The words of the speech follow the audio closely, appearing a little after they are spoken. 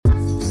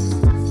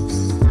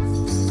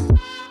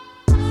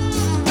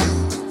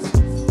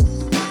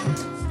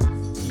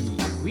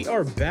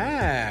are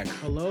back.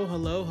 Hello,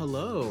 hello,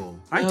 hello.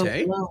 Hi, Hello,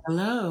 Tay. hello,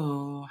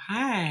 hello.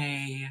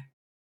 Hi.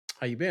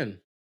 How you been?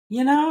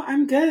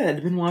 I'm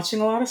good. Been watching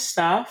a lot of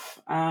stuff.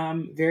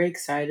 Very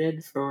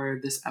excited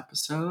for this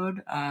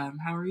episode.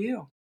 How are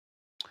you?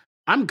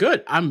 I'm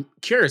good. I'm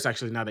curious,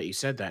 actually. Now that you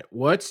said that,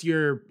 what's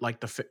your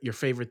your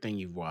favorite thing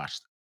you've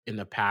watched in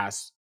the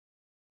past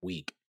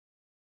week?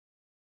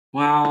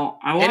 Well,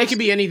 I And it could watched.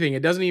 be anything.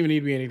 It doesn't even need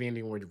to be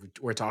anything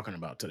we're talking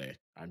about today.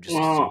 I'm just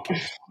so Well,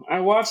 curious. I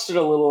watched it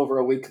a little over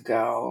a week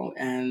ago,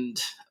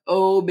 and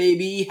oh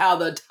baby, how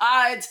the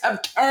tides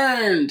have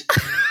turned.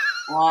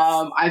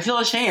 I feel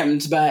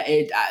ashamed, but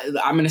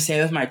I'm going to say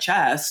it with my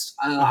chest.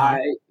 Uh huh.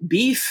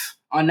 Beef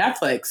on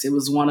Netflix. It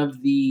was one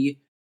of the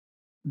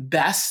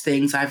best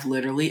things I've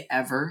literally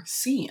ever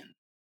seen.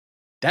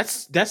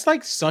 That's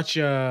like such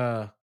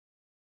a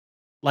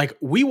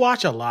we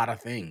watch a lot of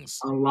things,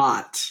 A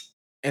lot.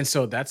 and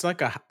so that's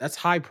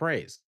high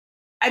praise.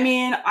 I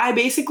mean, I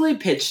basically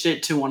pitched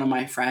it to one of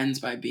my friends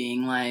by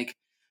being like,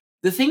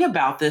 the thing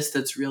about this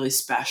that's really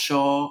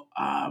special,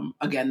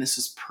 again, this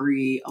is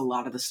pre a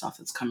lot of the stuff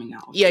that's coming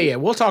out, Yeah, yeah.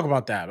 We'll talk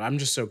about that. I'm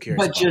just so curious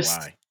but about just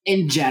why.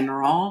 in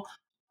general,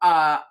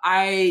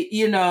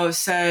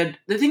 said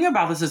the thing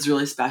about this that's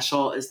really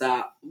special is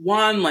that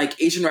one,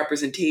 like Asian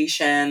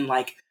representation,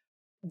 like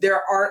there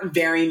aren't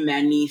very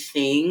many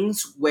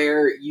things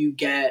where you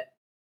get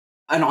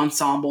an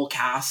ensemble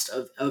cast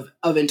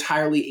of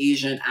entirely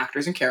Asian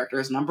actors and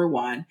characters, number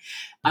one.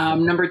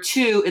 Mhm. Number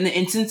two, in the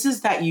instances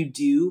that you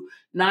do,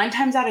 9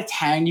 times out of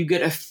 10, you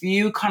get a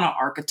few kind of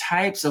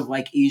archetypes of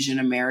like Asian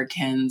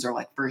Americans or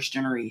like first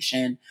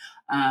generation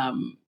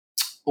um,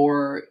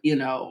 or,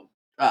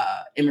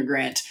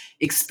 immigrant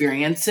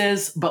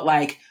experiences. But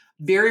like,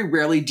 very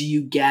rarely do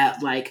you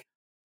get like,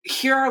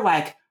 here are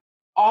like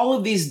all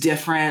of these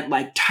different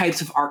like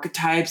types of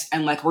archetypes,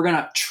 and like, we're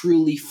gonna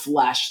truly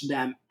flesh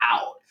them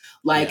out.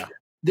 Like, Yeah.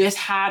 this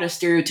had a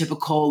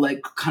stereotypical,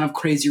 like, kind of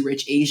crazy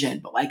rich Asian,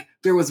 but like,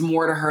 there was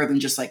more to her than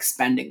just like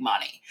spending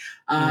money.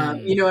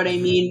 You know what I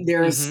Mhm. mean?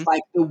 There's Mhm.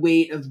 like the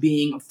weight of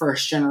being a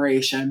first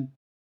generation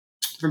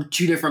from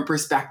two different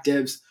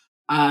perspectives.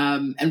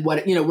 And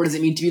what does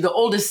it mean to be the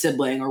oldest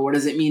sibling, or what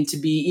does it mean to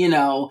be,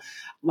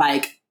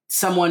 like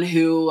someone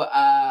who,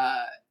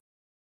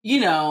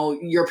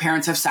 your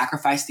parents have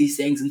sacrificed these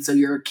things, and so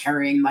you're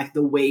carrying like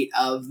the weight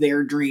of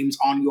their dreams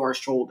on your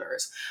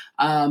shoulders.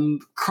 Yeah,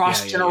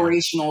 Cross yeah, yeah.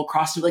 generational,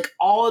 cross like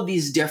all of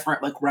these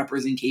different like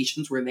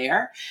representations were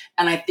there,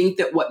 and I think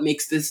that what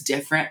makes this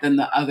different than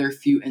the other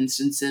few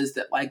instances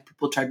that like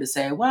people tried to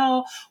say,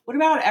 well, what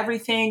about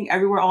everything,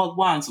 everywhere, all at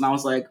once? And I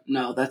was like,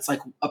 no, that's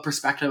like a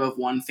perspective of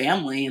one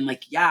family, and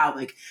like yeah,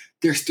 like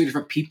there's three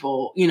different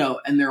people,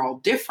 and they're all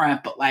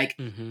different, but like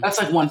Mhm. that's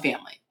like one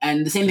family.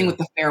 And the same thing Yeah. with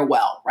the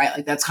farewell, right?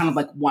 Like that's kind of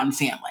like one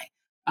family,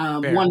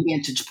 Fair. one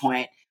vantage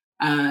point.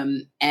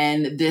 And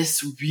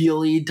this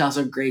really does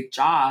a great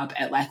job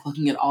at like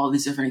looking at all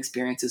these different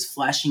experiences,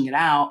 fleshing it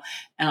out.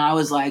 And I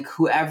was like,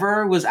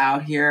 whoever was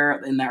out here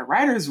in that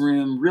writer's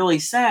room really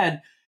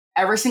said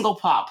every single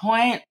plot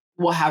point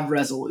will have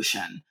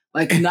resolution.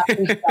 Like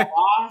nothing fell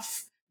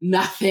off,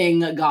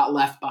 nothing got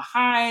left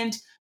behind.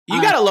 You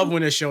Um, gotta love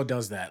when a show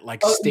does that,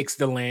 like sticks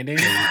the landing.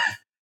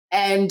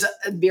 And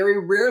very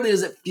rarely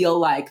does it feel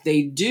like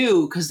they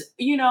do, because,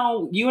 you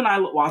and I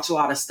watch a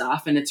lot of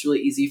stuff, and it's really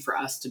easy for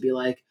us to be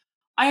like,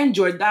 I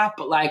enjoyed that,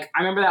 but like, I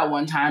remember that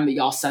one time that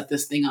y'all set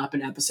this thing up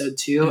in episode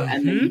 2,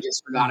 and then you Mhm.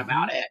 just forgot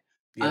about Mhm. it.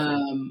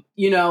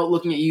 Yep.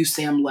 Looking at you,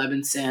 Sam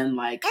Levinson,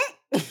 like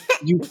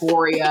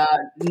Euphoria,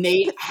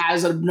 Nate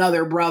has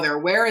another brother.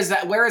 Where is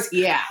that? Where is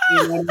he at?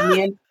 You know what I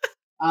mean?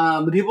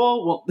 The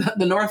people, well,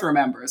 the North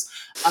remembers.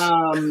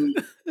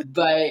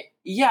 But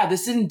yeah,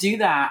 this didn't do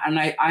that. And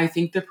I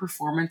think the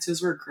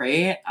performances were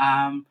great.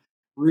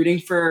 Rooting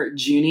for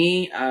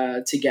Junie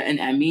to get an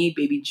Emmy,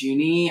 baby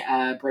Junie,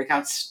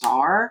 breakout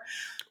star.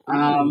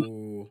 Um,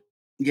 Ooh.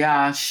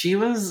 yeah, she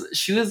was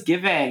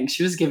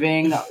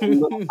giving a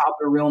little pop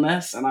of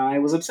realness, and I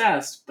was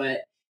obsessed.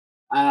 But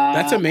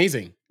That's uh,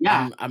 amazing.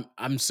 yeah,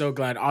 I'm so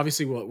glad.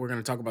 Obviously, we're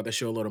gonna talk about the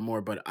show a little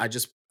more, but I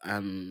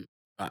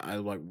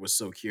like was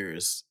so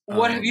curious.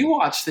 what have you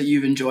watched that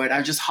you've enjoyed?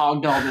 I just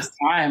hogged all this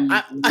time.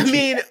 I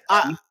mean,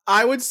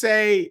 I would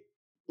say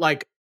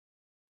like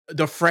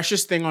the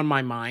freshest thing on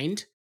my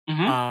mind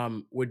Mm-hmm.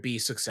 would be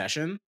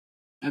Succession.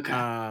 Okay.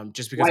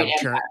 Just because White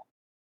Empire.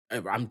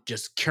 I'm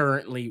just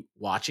currently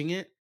watching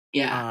it.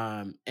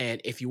 Yeah.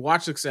 And if you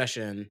watch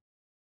Succession,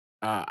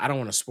 I don't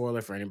want to spoil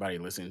it for anybody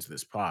listening to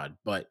this pod,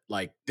 but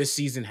like this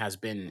season has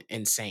been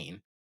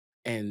insane.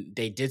 And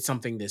they did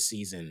something this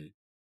season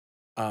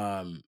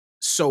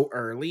so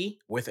early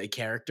with a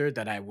character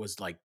that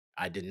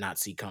I did not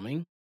see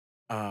coming.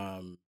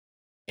 Um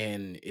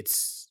and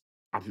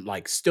I'm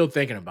like still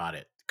thinking about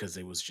it because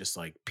it was just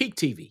like peak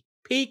TV.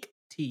 Peak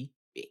TV.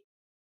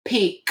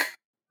 Peak.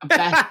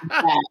 Best.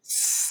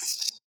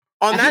 Best.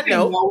 On I think that I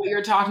note, know what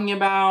you're talking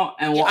about,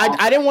 and yeah,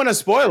 I didn't want to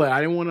spoil it.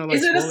 I didn't want to like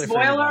is it a spoil it for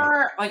anybody.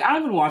 spoiler? Like, I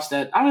don't even watch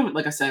that. I don't even,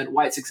 like I said,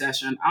 White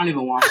Succession. I don't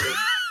even watch it.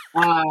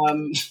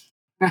 Um,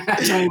 I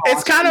don't even It's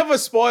watch kind it. of a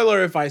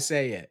spoiler if I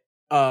say it.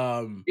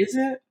 Is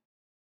it?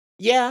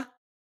 Yeah,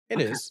 it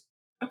Okay. is.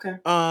 Okay.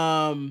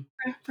 Um,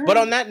 Okay. Fair but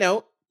enough. on that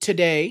note,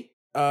 today,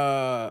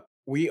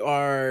 we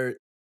are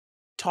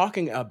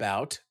talking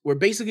about we're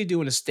basically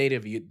doing a state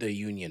of the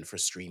union for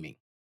streaming.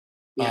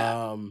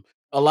 Yeah. Um,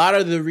 a lot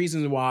of the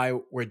reasons why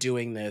we're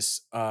doing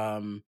this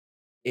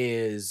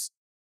is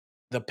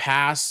the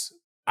past.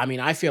 I mean,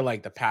 I feel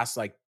like the past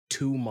like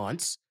 2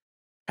 months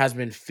has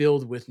been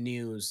filled with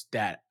news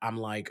that I'm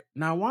like,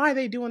 now why are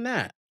they doing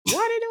that? Why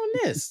are they doing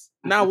this?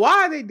 Now why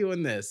are they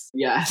doing this? So,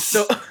 Yes.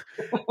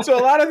 so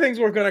a lot of things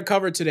we're going to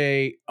cover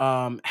today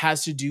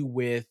has to do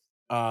with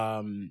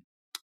um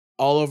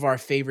all of our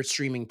favorite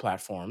streaming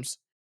platforms,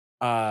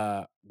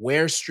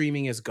 where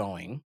streaming is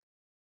going,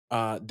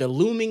 the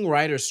looming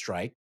writer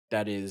strike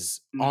that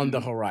is on the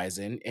Mhm.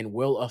 horizon and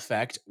will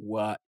affect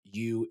what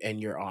you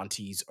and your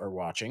aunties are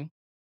watching.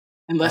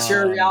 Unless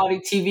you're a Um, reality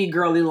TV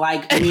girly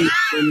like me,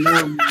 then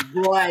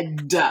you're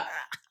good.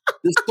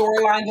 The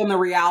storylines on the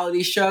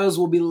reality shows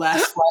will be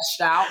less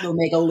fleshed out. They'll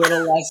make a little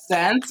less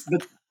sense,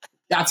 but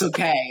that's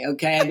okay.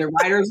 Okay. The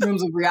writers'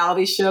 rooms of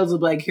reality shows will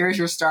be like, here's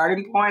your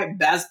starting point.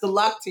 Best of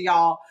luck to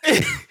y'all.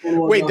 And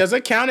we'll wait, go. does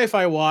it count if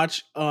I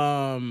watch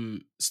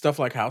stuff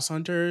like House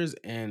Hunters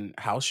and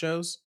house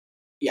shows?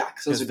 Yeah,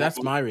 because those are Because that's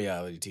definitely my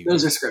reality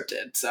those TV. are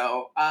scripted.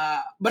 So,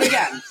 but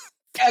again,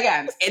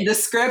 the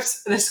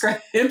scripts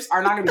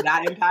are not going to be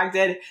that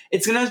impacted.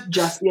 It's going to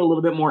just be a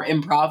little bit more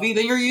improv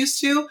than you're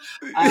used to.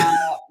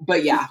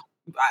 But yeah,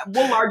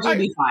 we'll largely I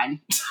be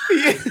fine.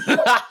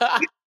 yeah.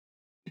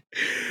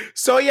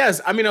 So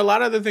yes, I mean a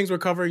lot of the things we're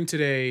covering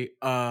today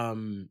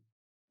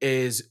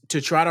is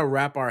to try to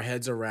wrap our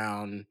heads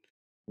around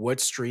what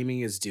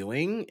streaming is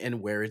doing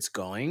and where it's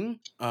going.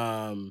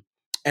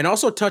 And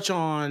also touch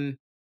on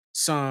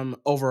some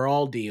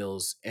overall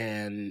deals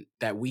and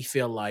that we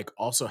feel like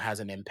also has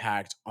an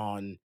impact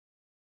on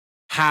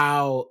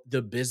how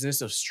the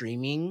business of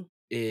streaming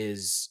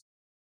is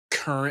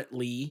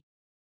currently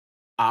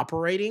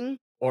operating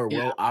or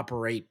Yeah, will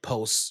operate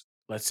post,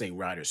 let's say,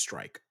 writer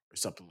strike or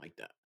something like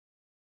that.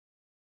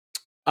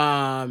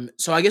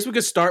 So I guess we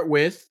could start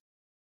with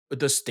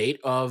the state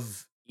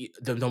of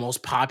the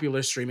most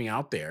popular streaming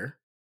out there,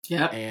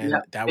 yep, yep. and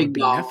that would Big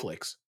be dog,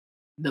 Netflix.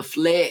 the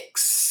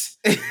flicks.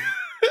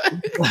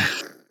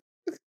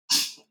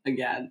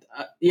 Again,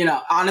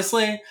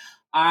 honestly,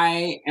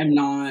 I am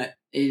not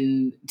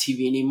in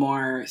TV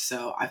anymore,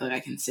 so I feel like I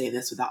can say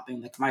this without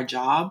being like my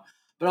job.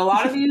 But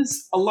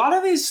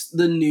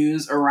the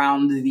news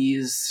around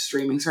these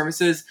streaming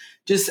services,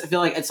 just feel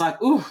like it's like,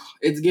 ooh,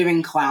 it's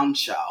giving clown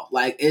show,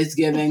 like it's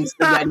giving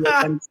spaghetti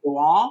against the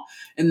wall,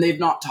 and they've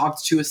not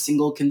talked to a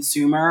single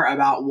consumer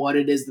about what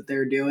it is that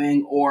they're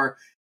doing, or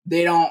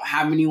they don't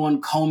have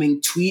anyone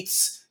combing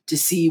tweets to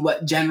see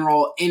what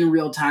general in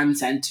real time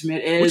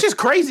sentiment Which is. is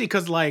crazy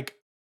because like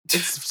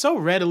it's so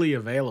readily The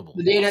available.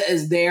 data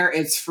is there,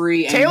 it's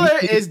free, and you Taylor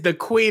can. is the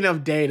queen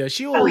of data.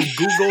 She will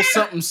Google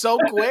something so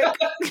quick.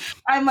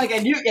 I'm like,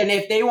 and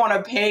if they want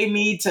to pay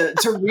me to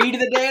read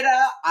the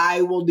data,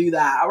 I will do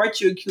that. I'll write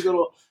you a cute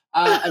little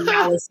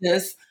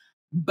analysis.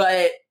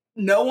 But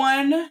no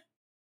one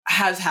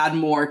has had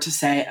more to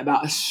say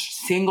about a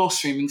single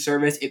streaming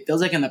service. It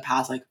feels like in the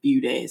past like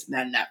few days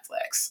than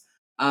Netflix.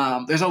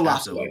 There's a lot going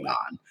Absolutely.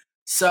 on.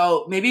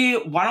 So maybe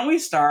why don't we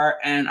start?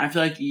 And I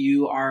feel like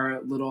you are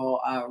a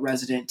little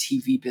resident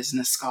TV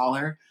business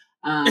scholar.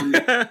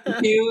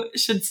 You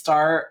should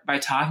start by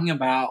talking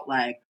about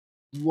like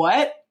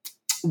what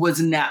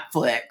was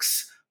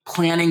Netflix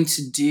planning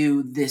to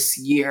do this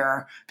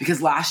year?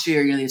 Because last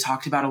year, they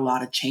talked about a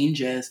lot of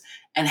changes.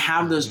 And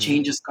have those Mhm,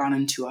 changes gone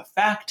into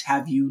effect?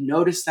 Have you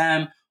noticed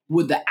them?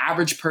 Would the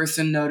average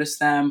person notice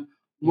them?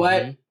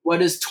 What mhm. what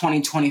does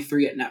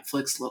 2023 at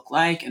Netflix look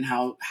like, and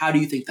how do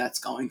you think that's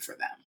going for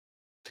them?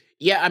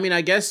 Yeah, I mean,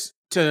 I guess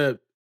to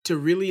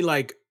really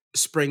like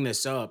spring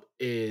this up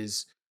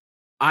is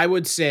I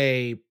would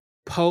say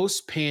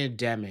post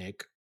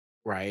pandemic,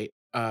 right?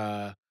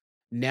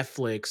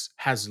 Netflix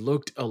has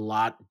looked a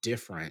lot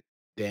different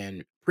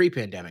than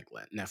pre-pandemic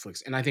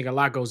Netflix, and I think a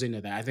lot goes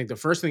into that. I think the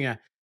first thing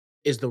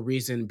is the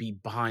reason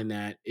behind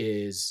that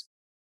is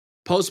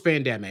post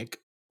pandemic,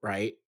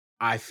 right?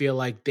 I feel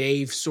like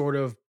they've sort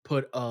of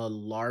put a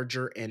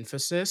larger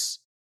emphasis,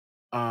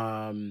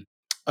 um,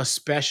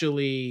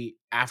 especially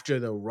after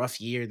the rough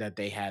year that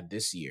they had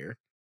this year,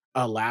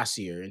 last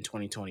year in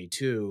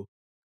 2022,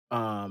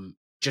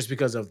 just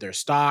because of their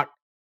stock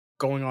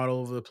going all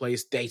over the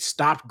place. They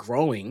stopped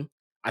growing.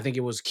 I think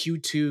it was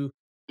Q2,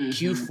 Hmm.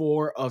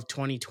 Q4 of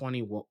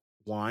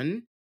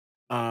 2021.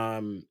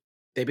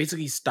 They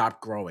basically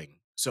stopped growing.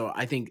 So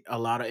I think a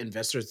lot of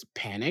investors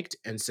panicked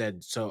and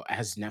said, "So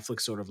has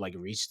Netflix sort of like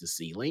reached the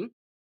ceiling?"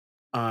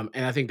 And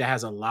I think that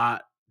had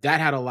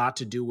a lot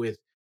to do with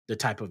the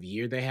type of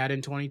year they had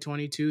in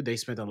 2022. They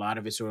spent a lot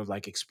of it sort of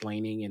like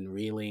explaining and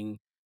reeling,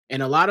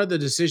 and a lot of the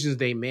decisions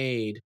they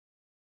made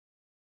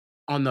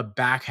on the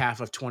back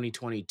half of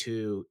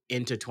 2022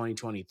 into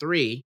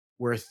 2023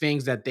 were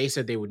things that they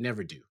said they would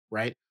never do,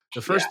 right?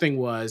 The Yeah. first thing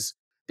was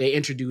they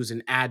introduced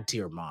an ad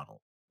tier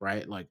model,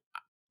 right? Like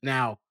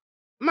now,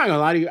 I'm not gonna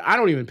lie to you, I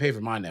don't even pay for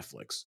my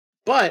Netflix.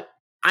 But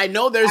I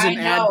know there's I an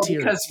ad know, tier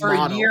because for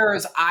model.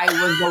 years I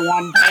was the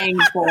one paying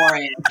for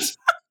it.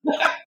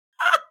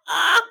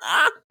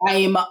 I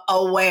am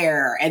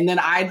aware. And then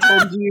I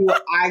told you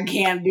I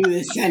can't do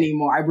this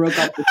anymore. I broke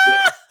up with you.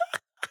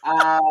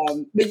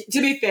 But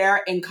to be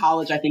fair, in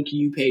college, I think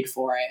you paid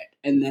for it,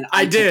 and then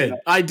I took it.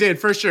 I did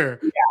for sure,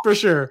 Yeah. for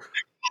sure.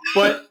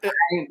 But I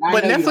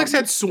know Netflix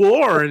had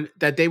sworn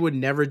that they would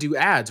never do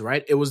ads,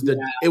 right? It was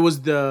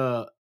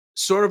the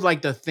sort of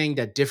like the thing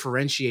that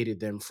differentiated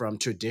them from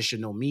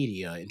traditional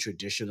media and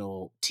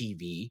traditional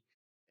TV,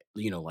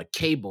 like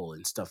cable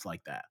and stuff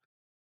like that.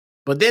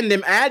 But then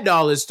them ad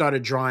dollars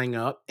started drying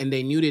up and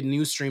they needed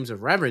new streams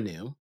of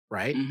revenue,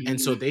 right? And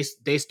so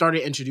they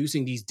started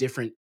introducing these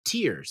different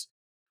tiers,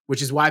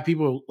 which is why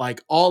people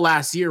like all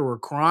last year were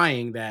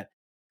crying that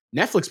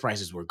Netflix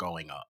prices were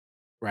going up,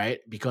 right?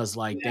 Because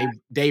like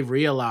they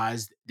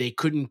realized they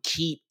couldn't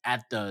keep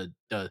at the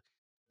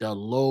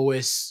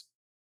lowest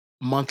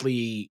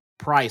monthly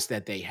price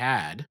that they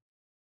had.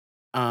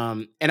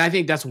 And I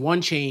think that's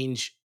one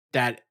change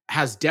that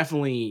has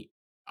definitely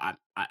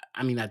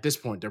I mean, at this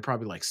point, they're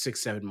probably like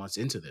 6-7 months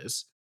into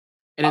this.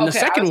 And then the Okay,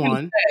 I was second gonna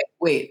one, say,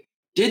 wait,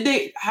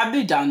 have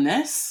they done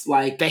this?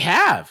 Like, they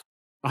have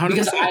 100%.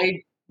 because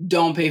I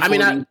don't pay for I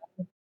mean, it.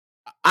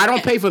 I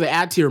don't pay for the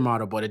ad tier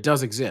model, but it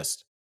does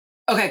exist.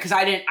 Okay, because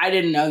I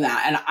didn't know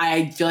that, and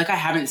I feel like I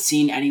haven't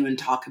seen anyone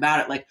talk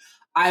about it. Like,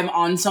 I'm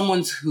on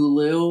someone's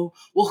Hulu.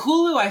 Well,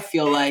 Hulu, I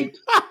feel like,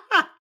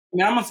 I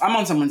mean, I'm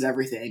on someone's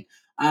everything.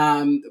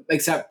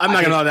 Except I'm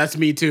not gonna lie, that's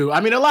me too. I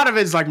mean, a lot of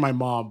it's like my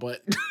mom,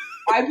 but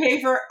I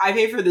pay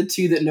for the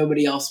two that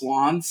nobody else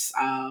wants.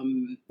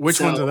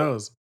 Which ones are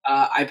those?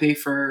 I pay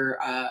for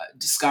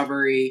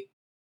Discovery,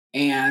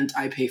 and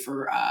I pay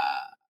for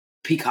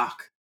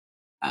Peacock.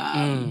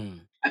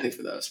 I pay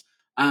for those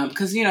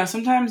because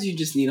sometimes you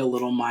just need a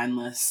little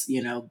mindless,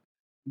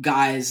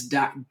 guys.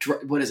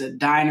 What is it?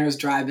 Diners,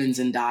 drive-ins,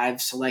 and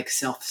dives to like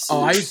self-soothe.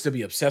 Oh, I used to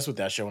be obsessed with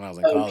that show when I was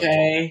in college.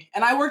 Okay,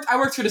 and I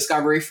worked for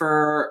Discovery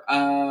for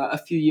a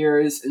few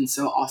years, and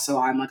so also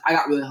I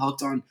got really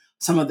hooked on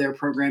some of their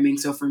programming.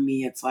 So for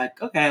me, it's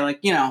like, okay, like,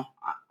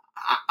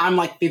 I'm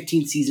like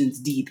 15 seasons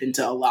deep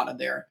into a lot of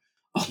their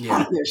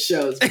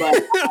shows.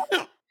 But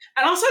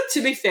and also,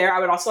 to be fair, I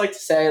would also like to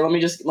say, I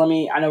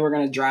know we're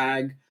gonna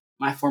drag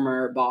my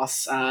former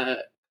boss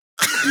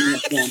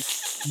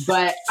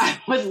but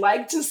I would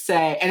like to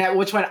say, and at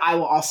which point I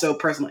will also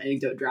personal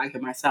anecdote drag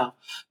him myself.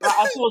 But I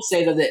also will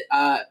say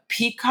that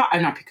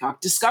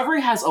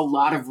Discovery has a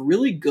lot of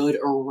really good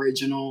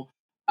original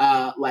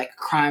like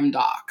crime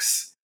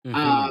docs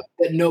that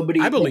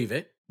nobody. I believe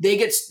it. They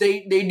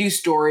do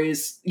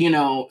stories.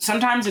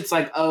 Sometimes it's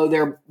like, oh,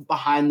 they're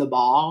behind the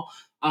ball.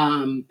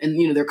 And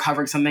they're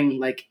covering something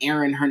like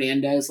Aaron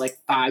Hernandez like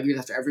 5 years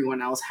after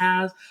everyone else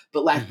has.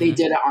 But like they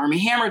did an Army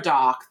Hammer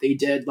doc. They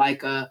did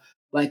like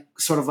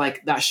sort of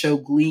like that show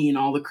Glee and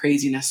all the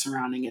craziness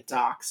surrounding it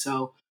doc.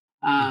 So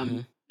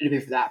I did pay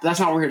for that. But that's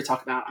not what we're here to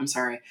talk about. I'm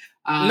sorry.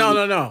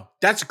 No.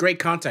 That's great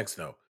context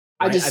though.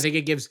 Right? I think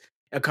it gives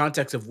a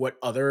context of what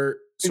other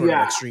sort of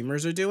like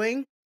streamers are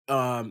doing.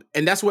 And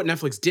that's what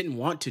Netflix didn't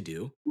want to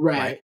do.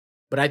 Right.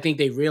 But I think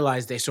they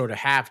realized they sort of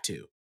have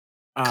to.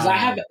 Because I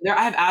have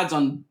ads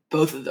on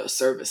both of those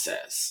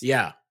services.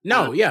 Yeah.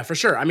 No, yeah, for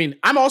sure. I mean,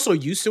 I'm also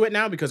used to it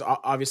now because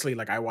obviously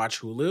like I watch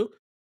Hulu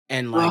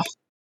and like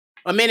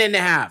a minute and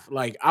a half.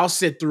 Like I'll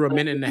sit through a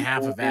minute and a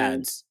half of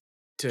ads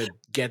to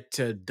get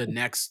to the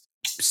next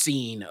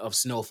scene of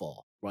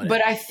Snowfall.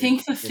 But I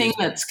think the thing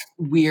that's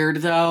weird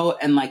though,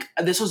 and like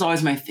this was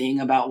always my thing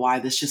about why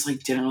this just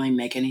like didn't really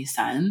make any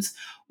sense,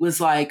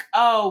 was like,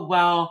 oh,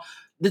 well,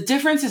 the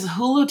difference is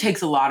Hulu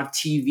takes a lot of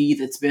TV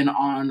that's been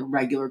on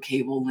regular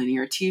cable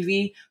linear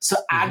TV. So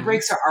ad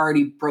breaks are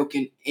already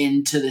broken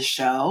into the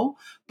show.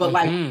 But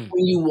like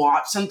when you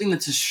watch something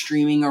that's a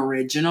streaming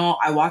original,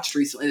 I watched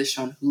recently this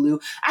show on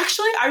Hulu.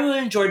 Actually, I really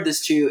enjoyed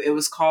this too. It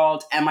was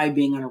called Am I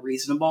Being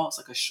Unreasonable? It's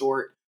like a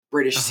short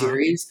British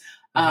series.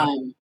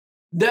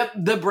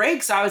 The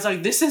breaks, I was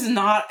like, this is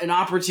not an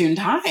opportune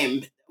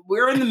time.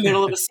 We're in the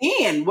middle of a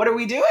scene. What are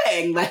we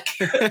doing? Like,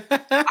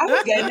 I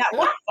was getting that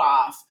laugh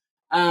off.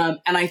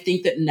 And I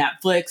think that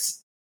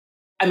Netflix,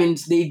 I mean,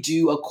 they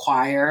do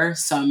acquire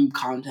some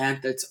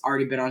content that's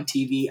already been on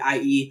TV,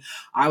 i.e.,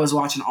 I was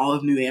watching all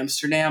of New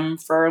Amsterdam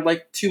for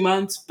like 2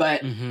 months,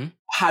 but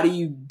how do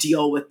you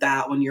deal with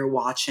that when you're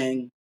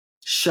watching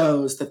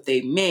shows that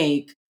they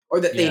make or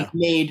that they've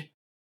made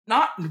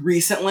not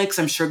recently, because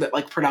I'm sure that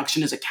like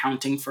production is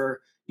accounting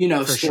for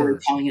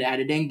storytelling and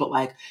editing, but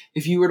like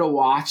if you were to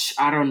watch,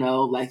 I don't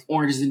know, like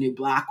Orange is the New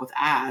Black with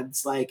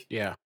ads, like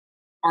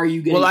are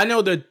you getting? Well, I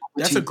know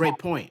that's a great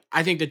point.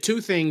 I think the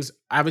two things,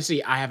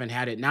 obviously, I haven't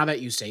had it. Now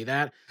that you say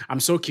that, I'm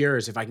so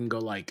curious if I can go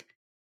like,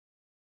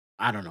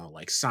 I don't know,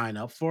 like sign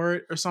up for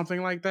it or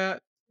something like that.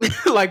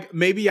 Like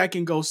maybe I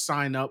can go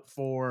sign up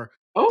for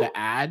the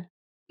ad.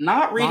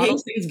 Not Reed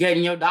Hastings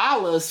getting your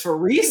dollars for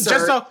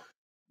research.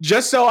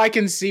 Just so I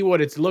can see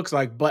what it looks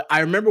like. But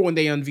I remember when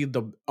they unveiled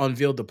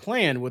the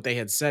plan, what they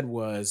had said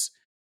was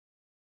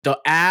the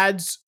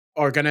ads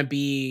are gonna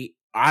be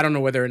I don't know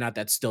whether or not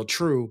that's still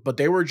true, but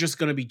they were just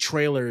going to be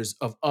trailers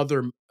of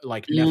other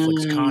like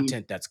Netflix Mm,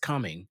 content that's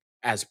coming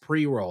as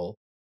pre-roll,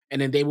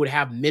 and then they would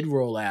have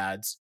mid-roll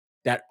ads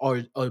that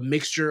are a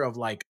mixture of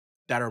like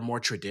that are more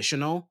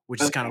traditional,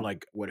 which is kind okay. of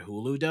like what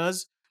Hulu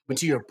does. But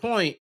to Okay. your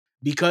point,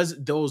 because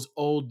those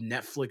old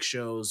Netflix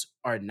shows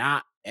are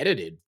not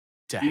edited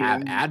to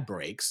have Yeah. ad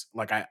breaks,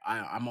 like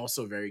I'm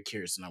also very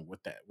curious to know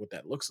what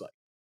that looks like.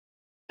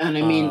 And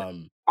I mean,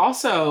 Um,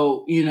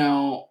 also,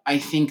 I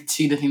think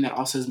too the thing that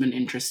also has been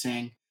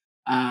interesting,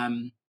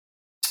 um,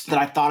 that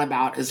I thought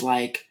about is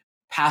like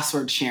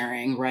password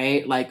sharing,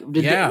 right? Like,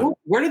 yeah,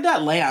 where did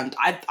that land?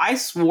 I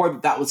swore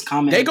that was they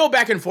coming. go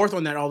back and forth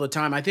on that all the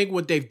time. I think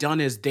what they've done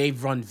is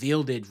they've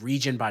unveiled it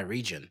region by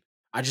region.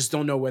 I just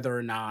don't know whether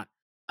or not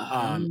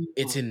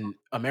it's Oh, in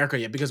America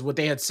yet, because what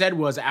they had said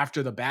was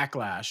after the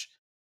backlash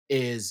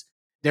is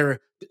there.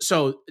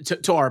 So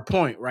to our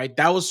point, right?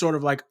 That was sort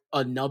of like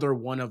another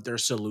one of their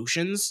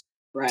solutions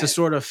to right,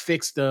 sort of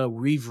fix the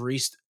we've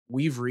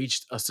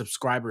reached a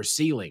subscriber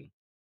ceiling,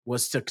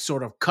 was to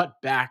sort of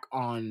cut back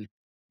on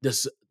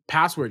this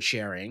password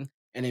sharing,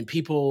 and then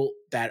people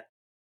that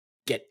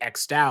get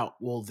X'd out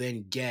will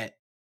then get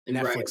right.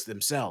 Netflix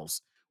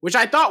themselves, which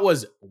I thought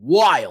was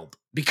wild,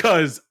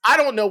 because I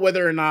don't know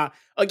whether or not,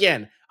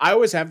 again, I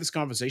always have this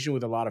conversation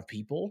with a lot of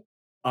people.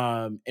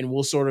 And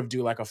we'll sort of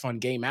do like a fun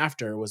game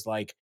after. It was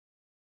like,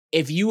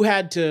 if you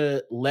had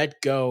to let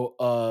go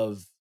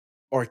of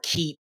or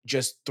keep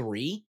just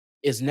three,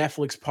 is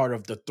Netflix part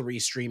of the three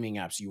streaming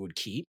apps you would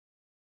keep?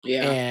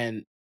 Yeah,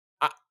 And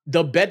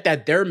the bet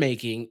that they're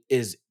making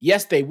is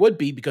yes, they would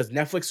be, because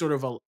Netflix sort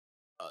of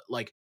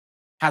like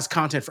has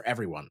content for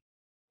everyone,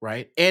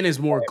 right? And is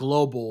more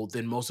global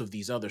than most of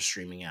these other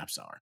streaming apps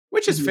are,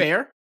 which is mhm.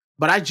 fair.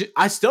 But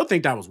I still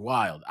think that was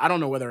wild. I don't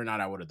know whether or not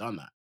I would have done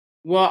that.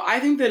 Well, I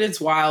think that it's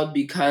wild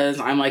because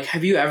I'm like,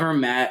 have you ever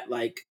met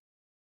like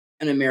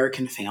an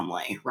American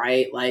family,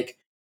 right? Like,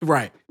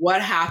 Right.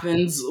 what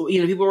happens?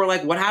 People were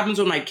like, what happens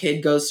when my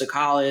kid goes to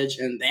college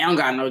and they don't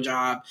got no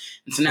job?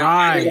 And so now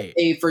I gotta Right.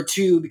 pay for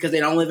two because they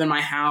don't live in my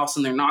house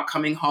and they're not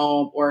coming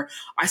home. Or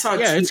I saw a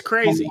Yeah, tweet it's from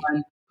crazy.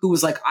 someone who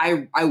was like,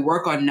 I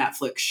work on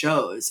Netflix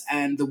shows.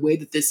 And the way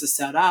that this is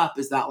set up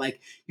is that,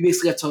 like, you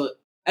basically have to,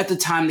 at the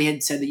time, they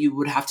had said that you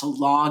would have to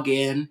log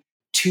in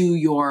to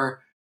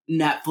your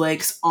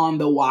Netflix on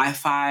the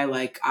Wi-Fi,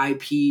 like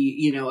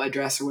IP,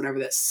 address or whatever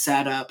that's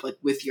set up like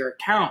with your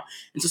account.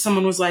 And so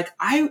someone was like,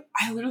 I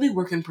literally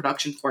work in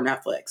production for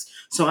Netflix.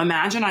 So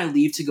imagine I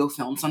leave to go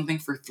film something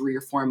for 3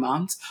 or 4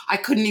 months. I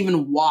couldn't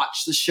even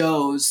watch the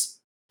shows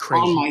on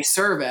Crazy. my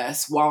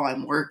service while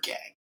I'm working.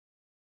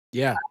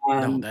 Yeah. No,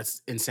 Um,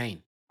 that's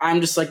insane.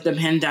 I'm just like, the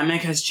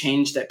pandemic has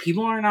changed that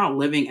people are not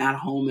living at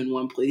home in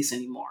one place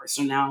anymore.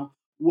 So now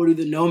what do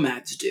the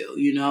nomads do?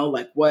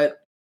 Like what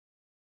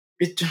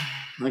it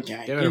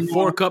okay, They're gonna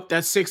fork up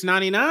that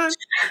 $6.99.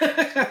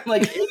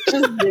 like it's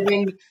just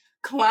giving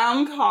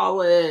clown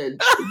college.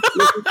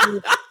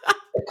 The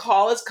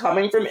call is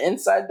coming from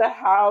inside the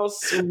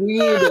house.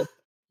 Read.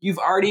 You've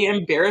already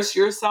embarrassed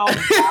yourself,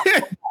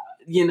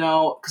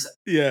 because,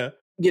 Yeah.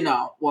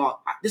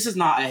 well, this is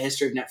not a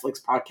history of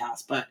Netflix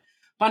podcast, but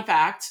fun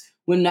fact,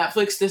 when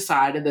Netflix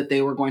decided that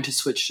they were going to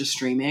switch to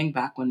streaming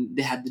back when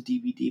they had the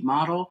DVD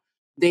model,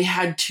 they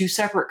had two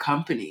separate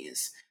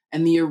companies.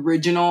 And the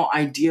original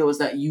idea was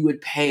that you would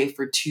pay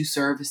for two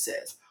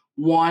services,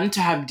 one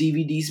to have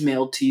DVDs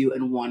mailed to you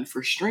and one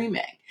for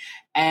streaming.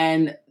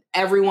 And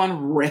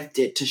everyone ripped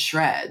it to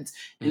shreds.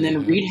 And then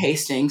Hmm. Reed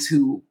Hastings,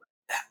 who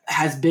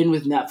has been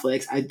with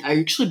Netflix, I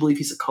actually believe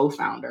he's a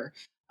co-founder.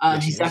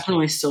 Yes, he He's is.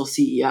 definitely still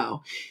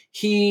CEO.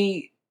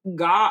 He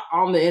got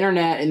on the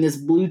internet in this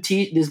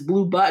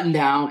blue button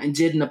down and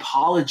did an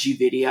apology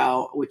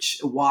video,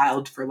 which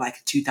wild for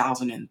like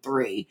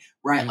 2003,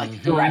 right?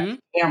 Like direct Hmm.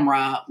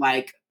 camera,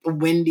 like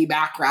windy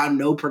background,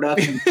 no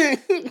production,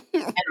 and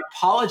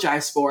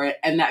apologized for it.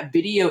 And that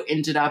video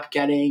ended up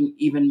getting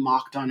even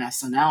mocked on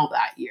SNL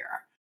that year.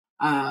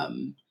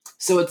 Um,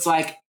 so it's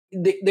like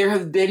there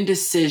have been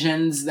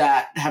decisions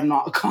that have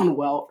not gone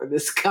well for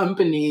this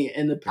company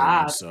in the Very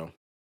much past so.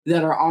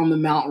 that are on the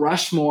Mount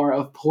Rushmore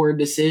of poor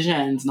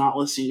decisions, not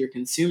listening to your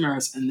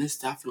consumers. And this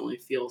definitely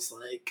feels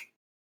like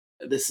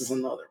this is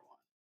another one.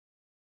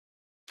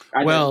 I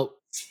did Well,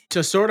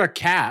 to sort of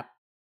cap,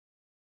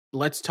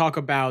 let's talk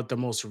about the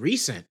most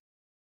recent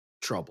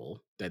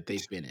trouble that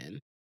they've been in.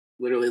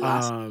 literally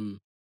last. Um,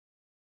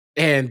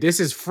 and this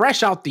is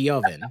fresh out the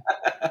oven,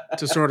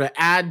 to sort of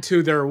add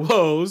to their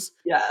woes, is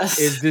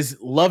Yes. this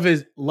Love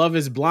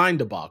is Blind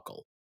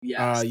debacle.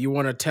 Yes. You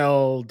want to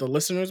tell the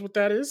listeners what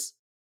that is?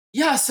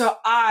 Yeah, so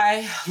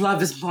I,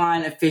 Love is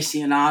Blind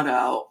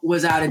aficionado,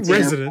 was at a dinner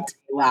Resident. party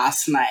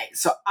last night.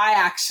 So I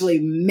actually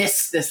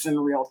missed this in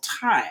real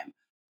time.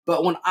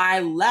 But when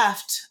I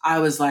left, I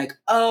was like,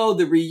 oh,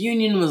 the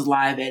reunion was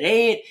live at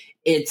 8.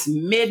 It's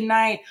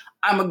midnight.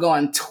 I'm going to go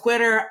on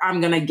Twitter.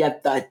 I'm going to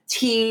get the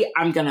tea.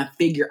 I'm going to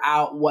figure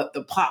out what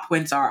the plot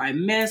points are I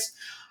missed.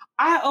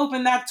 I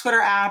opened that Twitter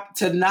app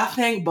to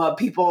nothing but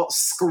people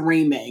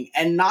screaming,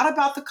 and not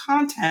about the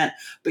content,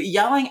 but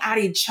yelling at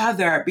each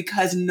other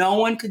because no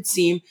one could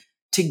seem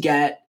to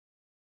get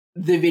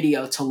the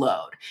video to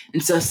load.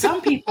 And so some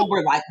people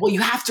were like, well,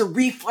 you have to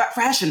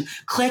refresh and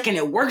click and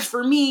it worked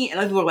for me. And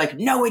other people were like,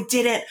 no, it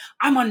didn't.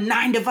 I'm on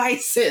 9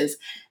 devices.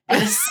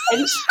 And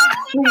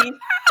essentially,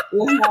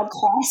 we had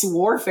class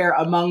warfare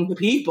among the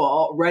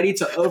people ready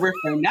to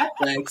overthrow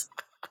Netflix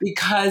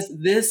because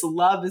this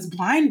Love is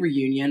Blind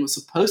reunion was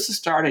supposed to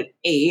start at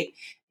 8.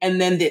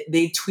 And then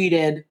they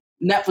tweeted,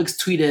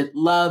 Netflix tweeted,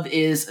 love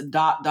is ...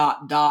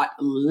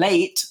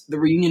 late. The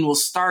reunion will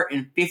start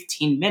in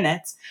 15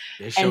 minutes.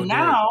 And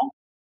now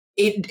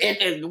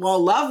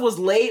love was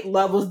late,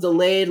 love was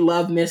delayed,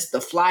 love missed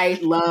the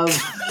flight, love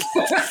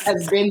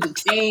has been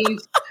detained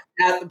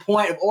at the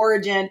point of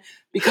origin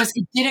because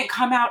it didn't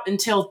come out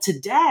until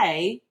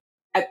today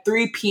at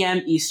 3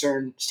 p.m.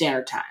 Eastern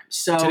Standard Time.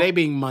 So today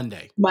being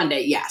Monday.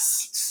 Monday,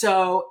 yes.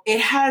 So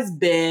it has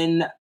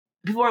been,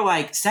 people are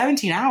like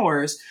 17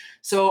 hours.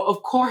 So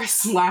of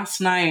course,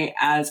 last night,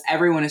 as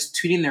everyone is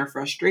tweeting their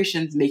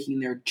frustrations, making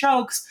their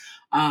jokes,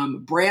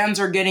 brands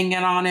are getting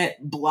in on it.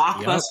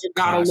 Blockbuster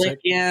got a lick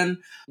in.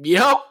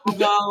 Yep.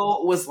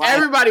 Was like,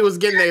 everybody was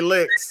getting their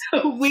licks.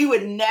 We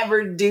would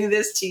never do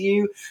this to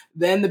you.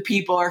 Then the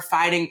people are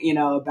fighting,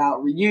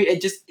 about reunion.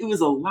 It was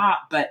a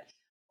lot. But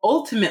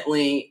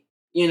ultimately,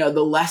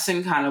 the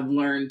lesson kind of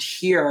learned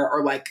here,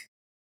 or like,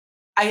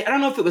 I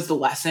don't know if it was the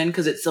lesson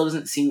because it still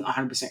doesn't seem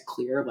 100%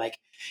 clear. Like,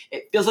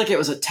 it feels like it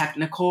was a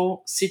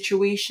technical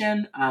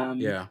situation.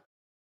 Yeah.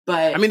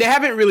 But I mean, they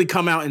haven't really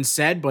come out and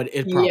said, but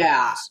it probably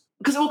is.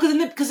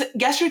 Because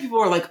yesterday people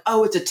were like,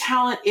 oh, it's a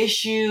talent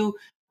issue.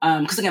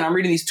 Because again, I'm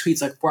reading these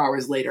tweets like 4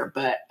 hours later,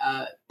 but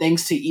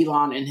thanks to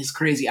Elon and his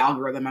crazy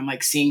algorithm, I'm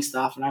like seeing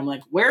stuff and I'm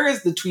like, where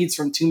is the tweets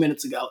from 2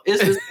 minutes ago? Is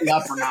this thing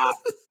up or not?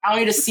 I don't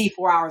need to see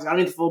 4 hours. I don't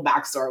need the full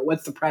backstory.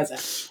 What's the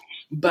present?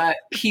 But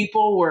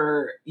people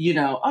were,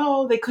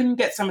 oh, they couldn't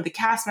get some of the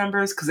cast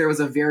members because there was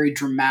a very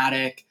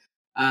dramatic,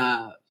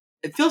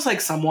 it feels like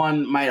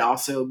someone might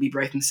also be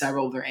breaking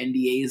several of their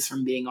NDAs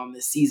from being on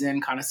this season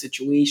kind of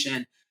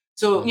situation.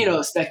 So,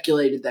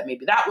 speculated that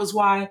maybe that was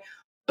why.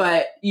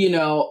 But,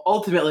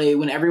 ultimately,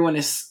 when everyone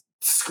is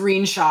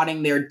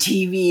screenshotting their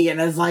TV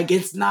and is like,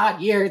 it's not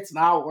here, it's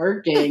not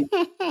working,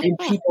 and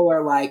people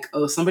are like,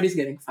 oh, somebody's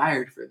getting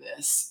fired for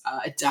this,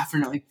 it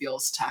definitely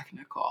feels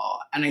technical.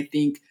 And I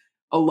think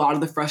a lot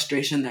of the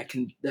frustration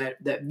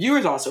that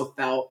viewers also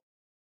felt,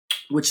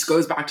 which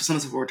goes back to some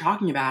of the stuff we're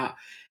talking about,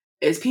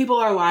 is people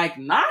are like,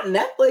 not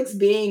Netflix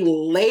being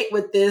late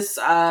with this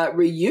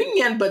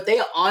reunion, but they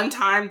on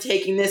time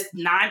taking this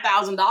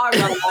 $9,000 out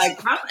of my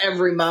account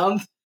every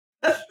month.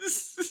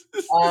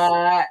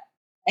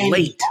 And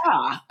late.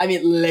 Yeah, I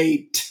mean,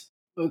 late.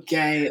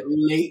 Okay,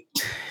 late.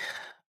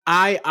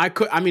 I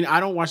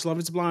don't watch Love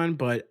is Blind,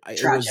 but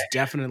it was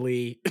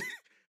definitely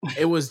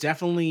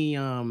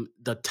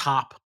the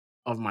top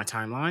of my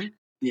timeline.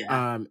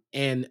 Yeah.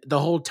 And the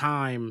whole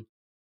time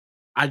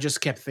I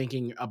just kept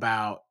thinking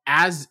about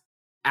as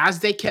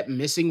they kept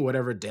missing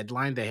whatever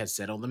deadline they had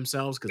set on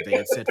themselves, because they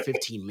had said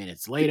 15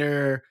 minutes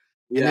later.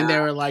 Yeah. And then they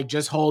were like,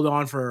 just hold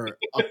on for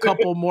a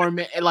couple more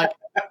minutes. Like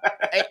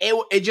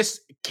it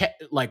just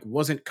kept like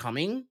wasn't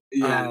coming.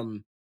 Yeah.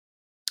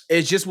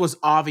 It just was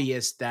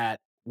obvious that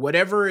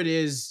whatever it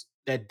is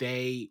that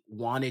they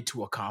wanted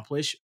to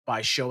accomplish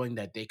by showing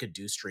that they could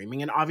do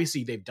streaming, and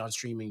obviously they've done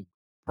streaming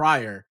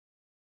prior,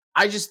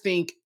 I just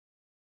think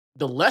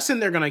the lesson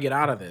they're going to get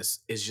out of this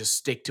is just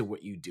stick to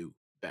what you do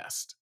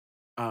best.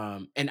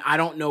 And I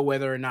don't know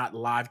whether or not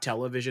live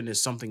television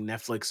is something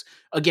Netflix,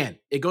 again,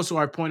 it goes to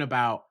our point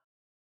about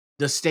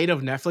the state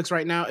of Netflix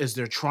right now is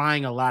they're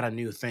trying a lot of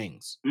new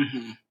things.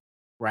 Mm-hmm.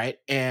 Right.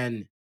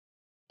 And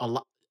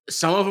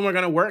some of them are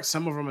going to work.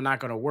 Some of them are not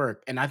going to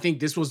work. And I think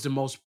this was the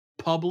most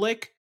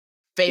public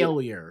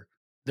failure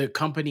the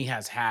company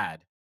has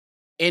had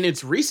in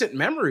its recent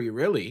memory,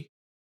 really.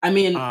 I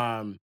mean,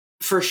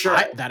 for sure.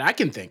 That I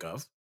can think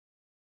of.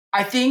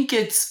 I think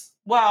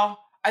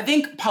I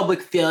think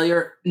public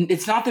failure,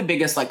 it's not the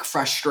biggest like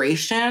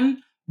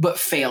frustration, but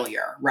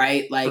failure,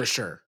 right? Like, for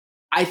sure.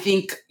 I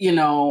think,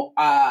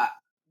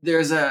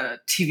 there's a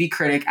TV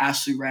critic,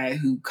 Ashley Ray,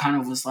 who kind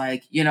of was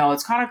like,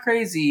 it's kind of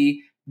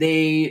crazy.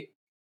 They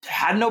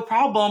had no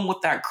problem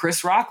with that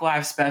Chris Rock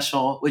live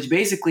special, which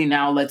basically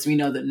now lets me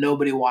know that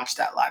nobody watched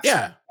that live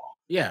special.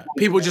 Yeah.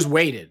 People just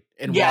waited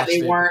and watched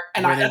they weren't,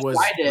 and it was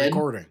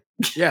recording.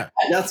 Yeah.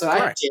 That's what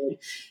I did.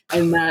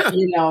 And that,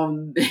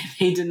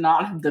 they did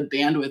not have the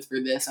bandwidth for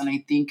this. And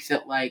I think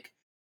that, like,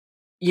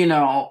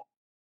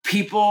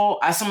 people,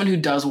 as someone who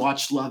does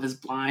watch Love is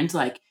Blind,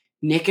 like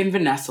Nick and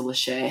Vanessa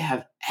Lachey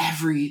have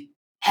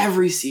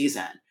every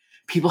season,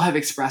 people have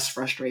expressed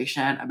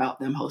frustration about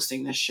them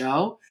hosting this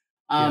show.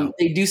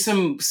 They do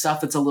some stuff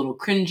that's a little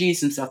cringy,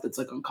 some stuff that's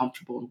like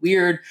uncomfortable and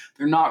weird.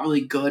 They're not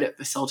really good at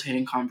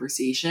facilitating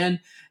conversation.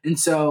 And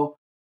so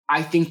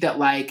I think that,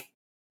 like,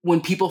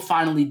 when people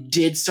finally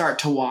did start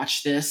to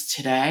watch this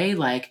today,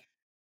 like,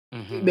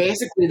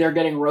 basically they're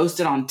getting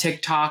roasted on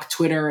TikTok,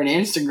 Twitter, and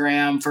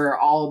Instagram for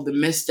all of the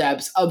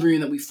missteps of the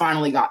that we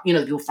finally got,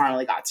 people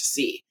finally got to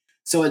see.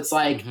 So it's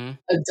like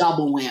a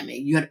double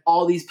whammy. You had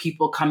all these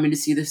people coming to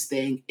see this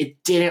thing.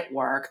 It didn't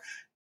work.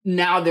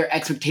 now their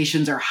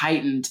expectations are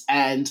heightened,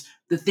 and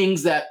the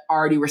things that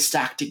already were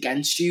stacked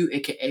against you,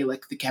 aka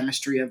like the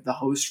chemistry of the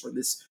host for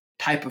this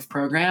type of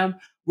program,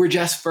 were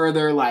just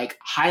further like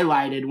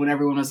highlighted when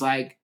everyone was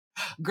like,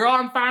 girl,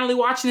 I'm finally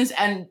watching this,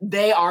 and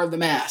they are the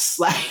mess.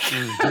 Like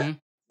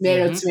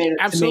tomato.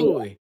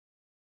 Absolutely.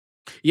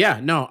 Yeah,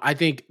 no, I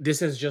think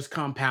this has just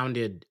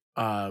compounded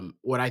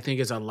what I think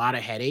is a lot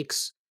of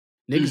headaches.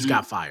 Niggas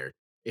got fired,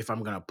 if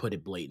I'm gonna put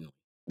it blatantly.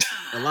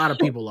 A lot of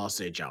people lost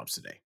their jobs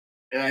today.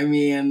 I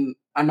mean,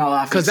 I'm not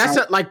laughing because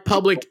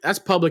that's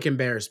public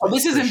embarrassment. Oh,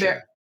 this is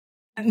embarrassing.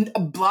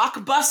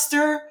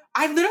 Blockbuster.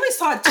 I literally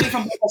saw it too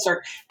from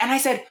Blockbuster, and I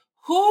said,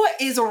 "Who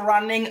is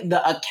running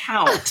the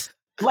account?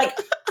 Like,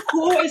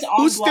 who is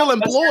on who's still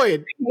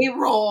employed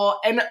payroll,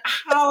 and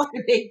how are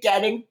they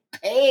getting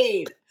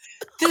paid?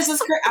 This is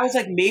great." I was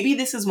like, maybe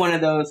this is one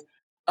of those.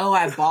 Oh,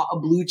 I bought a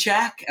blue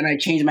check and I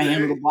changed my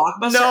handle to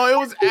Blockbuster.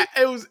 No,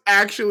 it was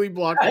actually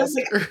Blockbuster. I was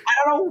like, I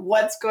don't know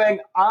what's going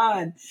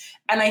on.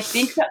 And I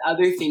think the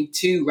other thing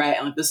too,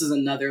 right? Like this is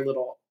another a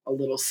little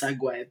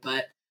segue,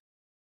 but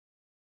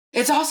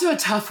it's also a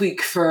tough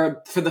week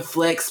for the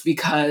flicks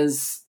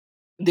because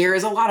there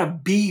is a lot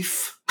of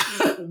beef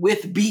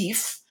with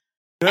beef.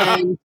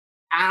 And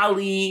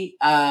Ali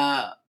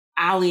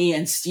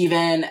and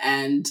Steven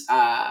and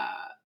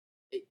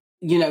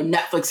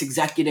Netflix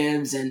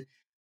executives, and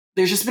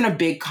there's just been a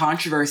big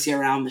controversy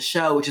around the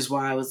show, which is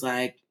why I was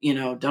like,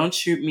 don't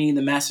shoot me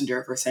the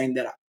messenger for saying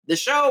that the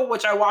show,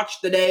 which I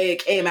watched the day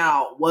it came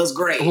out, was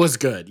great. It was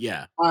good,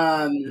 yeah.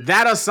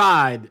 That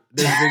aside,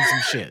 there's been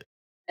some shit.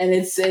 And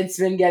it's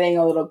been getting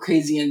a little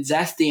crazy and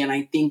zesty. And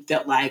I think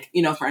that, like,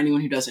 for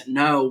anyone who doesn't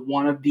know,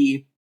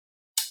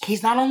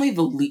 he's not only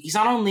the lead, he's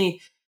not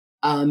only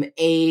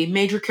a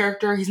major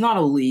character, he's not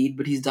a lead,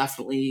 but he's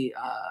definitely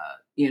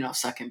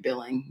second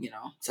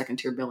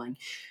tier billing.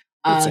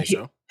 I'd say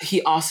so.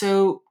 He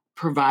also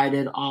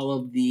provided all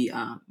of the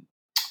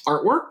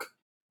artwork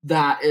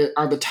that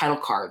are the title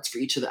cards for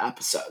each of the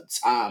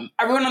episodes.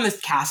 Everyone on this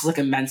cast is like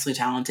immensely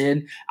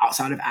talented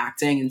outside of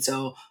acting, and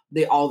so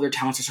all their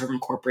talents are sort of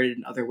incorporated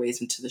in other ways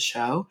into the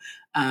show.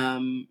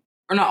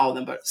 Or not all of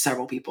them, but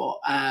several people.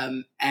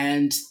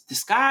 And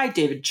this guy,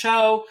 David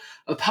Cho,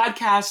 a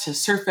podcast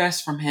has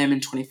surfaced from him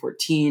in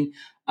 2014,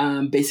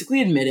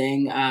 basically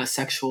admitting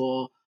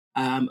sexual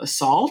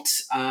assault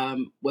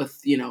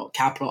with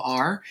capital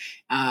R.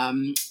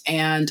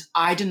 And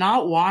I did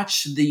not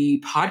watch the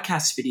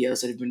podcast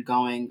videos that have been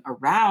going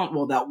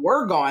around, that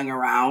were going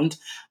around,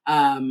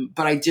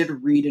 but I did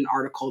read an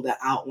article that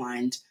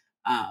outlined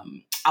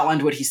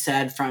what he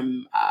said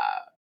from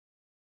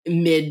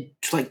mid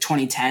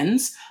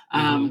 2010s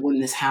when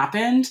this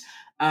happened.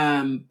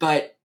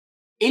 But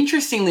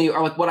interestingly,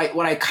 or like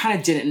what I kind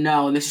of didn't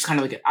know, and this is kind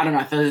of like, I don't know,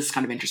 I thought this is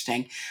kind of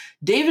interesting.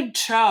 David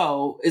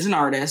Cho is an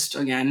artist,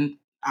 again,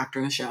 actor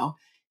in the show.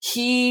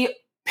 He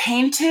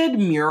painted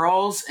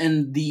murals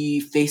in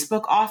the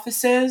Facebook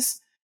offices,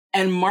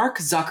 and Mark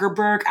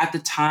Zuckerberg at the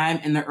time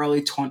in the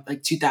early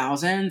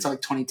 2000s or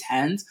like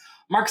 2010s,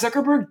 Mark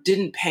Zuckerberg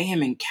didn't pay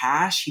him in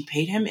cash. He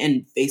paid him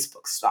in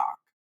Facebook stock.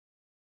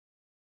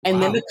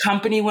 And then the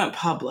company went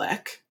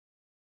public,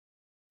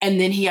 and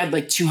then he had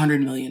like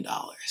 $200 million.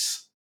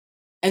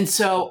 And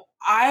so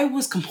I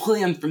was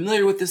completely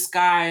unfamiliar with this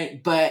guy,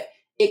 but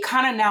it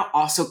kind of now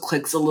also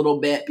clicks a little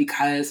bit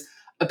because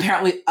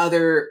apparently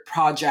other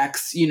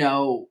projects,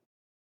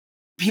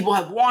 people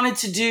have wanted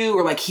to do,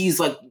 or like he's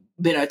like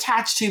been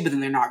attached to, but then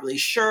they're not really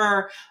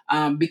sure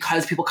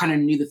because people kind of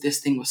knew that this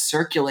thing was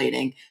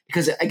circulating,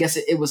 because I guess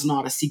it was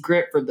not a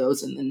secret for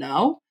those in the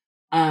know.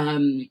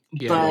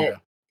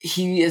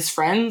 He is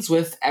friends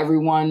with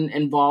everyone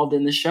involved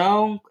in the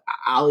show,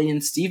 Ali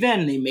and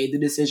Steven. They made the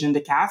decision to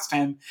cast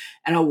him.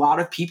 And a lot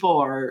of people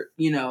are,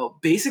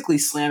 basically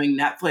slamming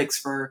Netflix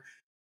for,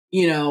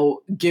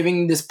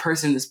 giving this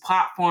person this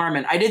platform.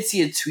 And I did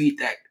see a tweet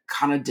that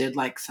kind of did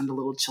like send a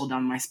little chill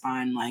down my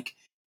spine. Like,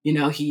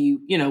 he,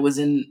 was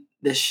in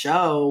this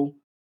show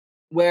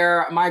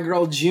where my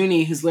girl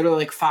Junie, who's literally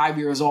like 5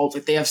 years old,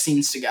 like they have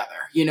scenes together,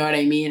 you know what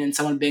I mean? And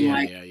someone being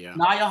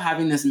now y'all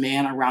having this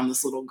man around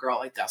this little girl,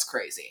 like that's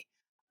crazy.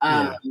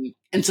 And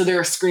so there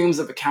are screams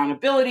of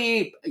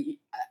accountability.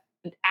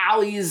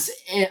 Ali's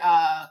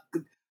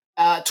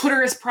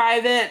Twitter is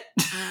private.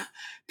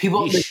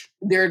 People,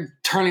 they're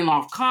turning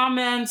off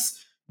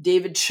comments.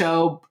 David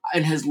Cho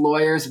and his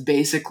lawyers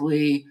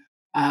basically,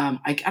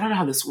 I don't know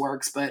how this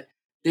works, but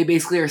they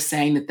basically are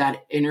saying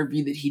that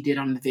interview that he did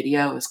on the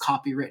video is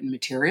copywritten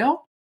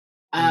material.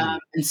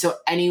 And so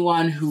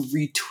anyone who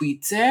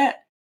retweets it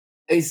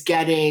is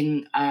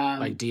getting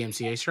like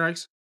DMCA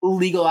strikes,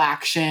 legal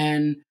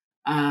action.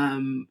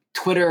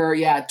 Twitter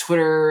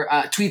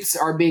tweets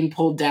are being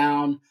pulled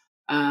down.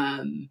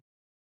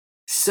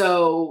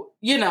 So,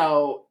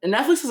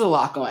 Netflix has a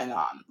lot going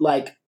on.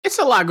 Like, it's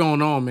a lot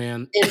going on,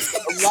 man.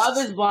 It's Love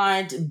is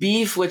Blind,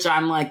 Beef, which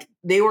I'm like,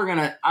 the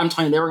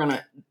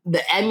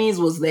Emmys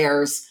was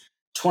theirs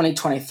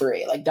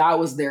 2023. Like, that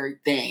was their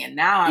thing. And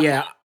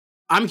now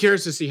I'm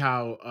curious to see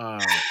how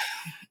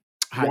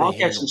they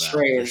catching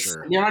strays.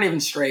 Sure. They're not even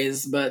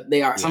strays, but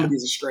they are. Some of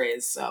these are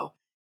strays. So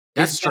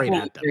That's It's straight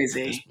definitely at them at this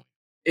crazy. point.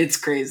 It's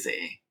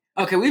crazy.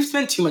 Okay, we've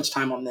spent too much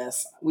time on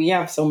this. We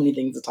have so many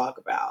things to talk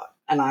about.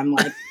 And I'm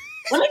like,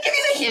 let me give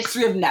you the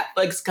history of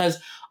Netflix because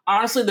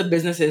honestly, the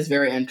business is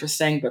very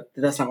interesting, but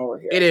that's not what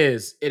we're here. It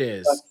is. It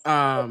is. That's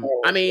not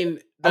what I we're here. mean,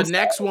 the I'm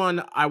next sorry.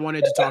 one I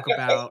wanted to talk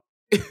about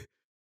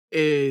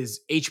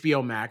is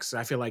HBO Max.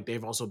 I feel like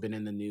they've also been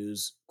in the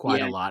news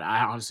quite a Yeah. lot.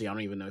 I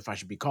don't even know if I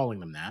should be calling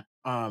them that.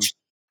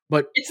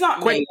 But It's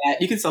not quick May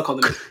yet. You can still call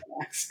them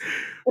Max.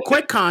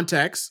 quick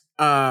context.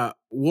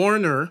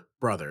 Warner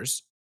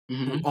Brothers, who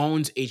Mm-hmm.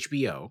 owns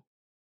HBO,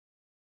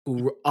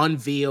 who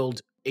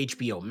unveiled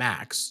HBO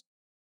Max,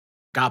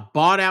 got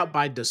bought out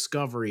by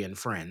Discovery and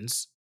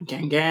Friends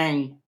Gang,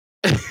 gang.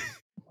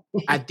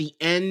 at the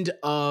end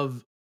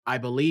of, I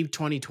believe,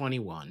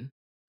 2021.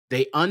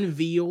 They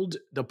unveiled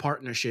the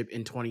partnership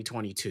in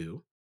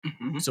 2022.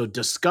 Mm-hmm. So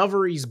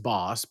Discovery's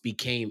boss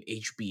became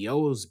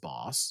HBO's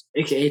boss.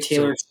 AKA So,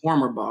 Taylor's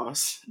former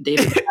boss,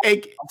 David.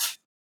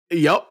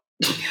 yep,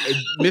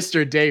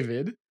 Mr.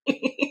 David.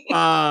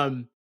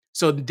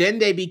 So then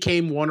they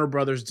became Warner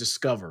Brothers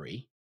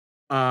Discovery,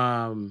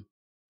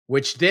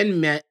 which then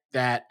meant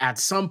that at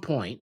some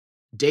point,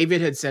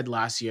 David had said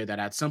last year that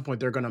at some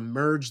point they're going to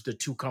merge the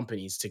two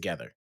companies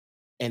together,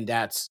 and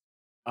that's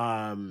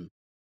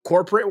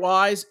corporate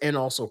wise and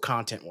also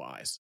content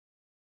wise.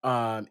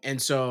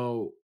 And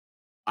so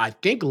I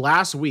think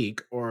last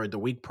week or the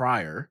week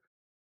prior,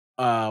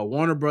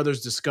 Warner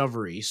Brothers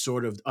Discovery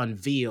sort of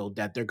unveiled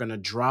that they're going to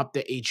drop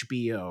the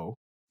HBO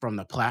from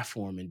the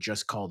platform and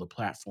just call the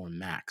platform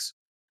Max.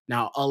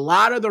 Now, a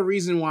lot of the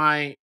reason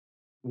why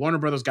Warner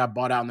Brothers got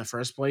bought out in the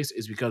first place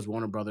is because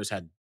Warner Brothers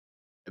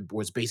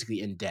was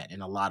basically in debt,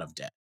 in a lot of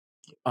debt.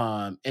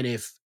 And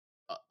if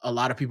a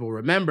lot of people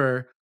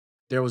remember,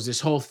 there was this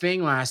whole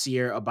thing last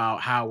year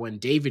about how when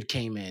David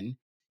came in,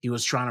 he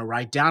was trying to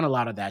write down a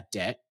lot of that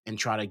debt and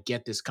try to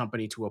get this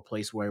company to a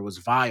place where it was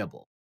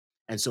viable.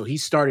 And so he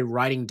started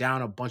writing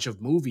down a bunch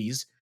of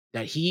movies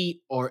that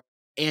he or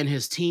and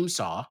his team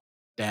saw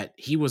that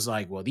he was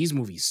like, well, these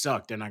movies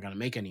suck. They're not going to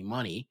make any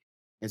money.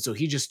 And so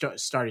he just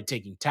started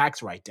taking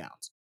tax write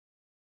downs.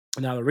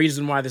 Now, the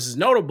reason why this is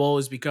notable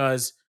is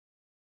because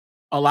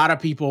a lot of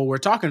people were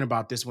talking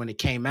about this when it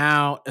came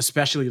out,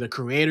 especially the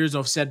creators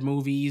of said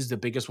movies, the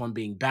biggest one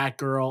being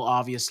Batgirl,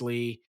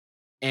 obviously.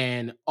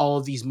 And all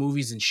of these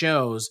movies and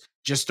shows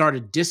just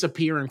started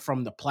disappearing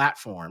from the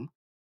platform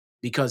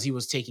because he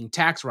was taking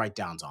tax write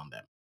downs on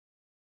them.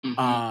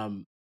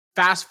 Mm-hmm.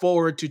 Fast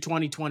forward to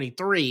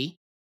 2023,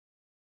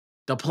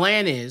 the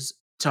plan is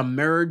to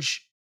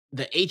merge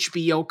the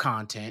HBO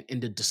content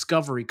and the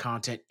Discovery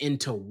content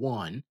into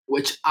one.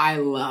 Which I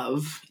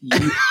love. You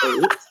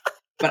hate,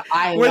 but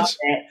I love Which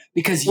it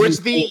because you Which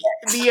hate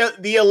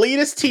the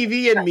elitist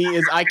TV in me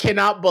is I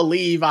cannot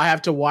believe I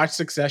have to watch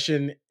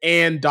Succession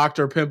and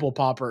Dr. Pimple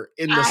Popper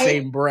in the I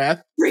same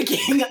breath.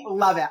 freaking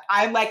love it.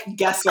 I'm like,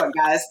 guess what,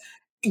 guys?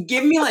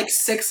 Give me like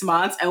 6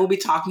 months and we'll be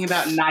talking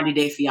about 90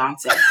 Day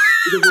Fiance.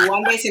 Because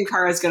one day Sin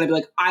Cara is going to be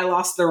like, I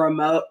lost the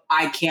remote.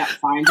 I can't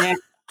find it.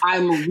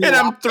 I'm And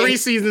I'm 3 rewatching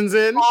seasons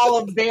in. all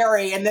of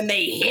Barry. And then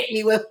they hit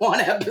me with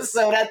one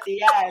episode at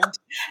the end.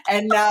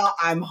 And now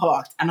I'm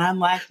hooked. And I'm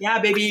like, yeah,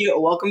 baby,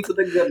 welcome to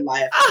the good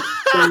life.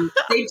 So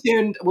stay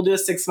tuned. We'll do a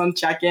 6-month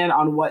check-in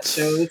on what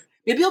shows.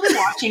 Maybe you'll be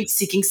watching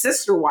Seeking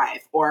Sister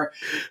Wife or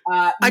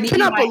I Me,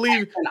 cannot My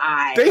believe Ex and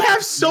I. they Like,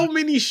 have so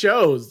many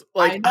shows.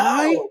 Like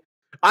I know.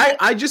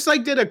 I just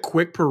like did a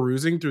quick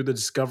perusing through the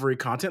Discovery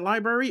content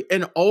library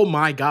and oh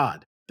my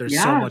god, there's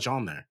so Yeah. much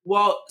on there.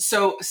 Well,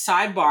 so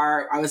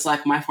sidebar, I was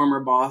like my former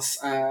boss,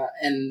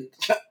 and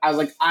I was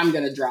like, I'm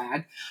gonna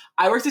drag.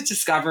 I worked at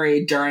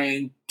Discovery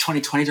during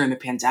 2020 during the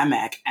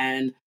pandemic,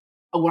 and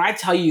when I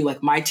tell you,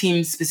 like my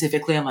team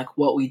specifically and like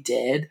what we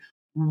did,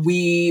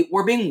 we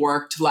were being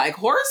worked like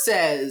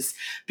horses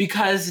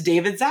because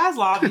David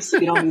Zaslav used to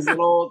get on these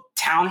little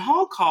town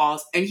hall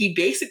calls, and he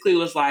basically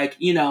was like,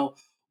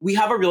 we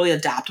have a really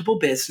adaptable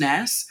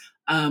business.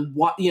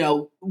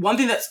 One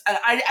thing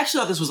I actually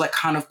thought this was like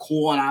kind of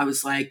cool, and I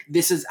was like,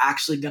 this is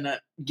actually gonna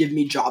give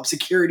me job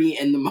security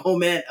in the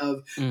moment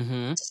of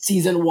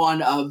season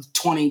 1 of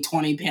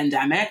 2020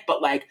 pandemic.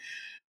 But like,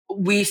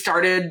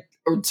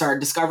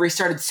 Discovery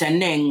started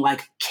sending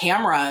like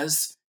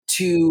cameras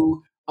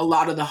to a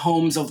lot of the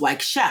homes of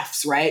like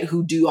chefs, right,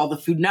 who do all the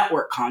Food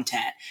Network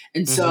content.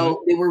 And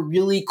so they were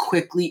really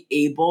quickly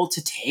able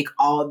to take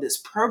all of this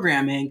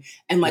programming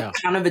and like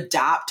kind of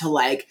adapt to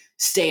like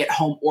stay at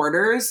home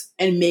orders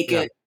and make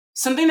it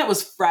something that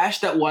was fresh,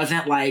 that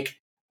wasn't like,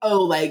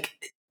 oh, like,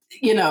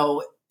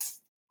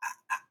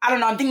 I don't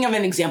know. I'm thinking of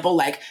an example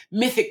like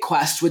Mythic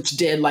Quest, which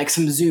did like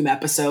some Zoom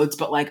episodes,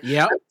 but like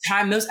at the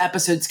time those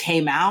episodes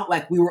came out,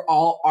 like we were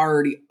all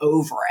already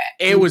over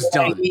it. It was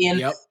done.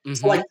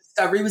 So like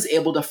Discovery was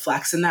able to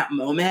flex in that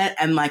moment.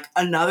 And like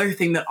another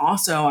thing that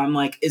also I'm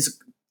like is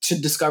to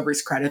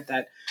Discovery's credit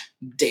that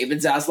David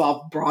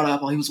Zaslav brought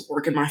up while he was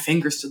working my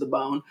fingers to the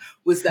bone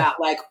was that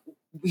like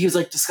he was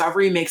like,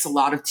 Discovery makes a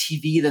lot of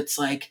TV that's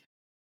like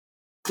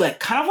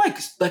like kind of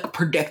like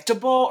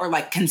predictable or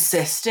like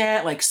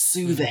consistent, like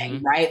soothing,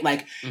 Mhm. right?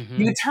 Like you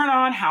Mhm. turn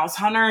on House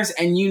Hunters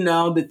and you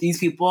know that these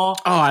people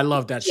Oh, I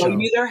love that show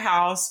you show. their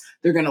house,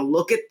 they're gonna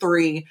look at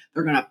three,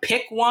 they're gonna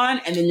pick one,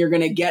 and then you're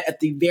gonna get at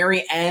the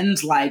very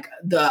end like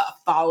the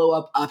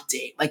follow-up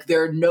update. Like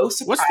there are no What's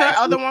the surprises.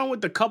 other one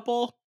with the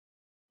couple?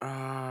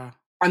 Uh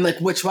I'm like,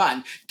 which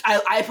one?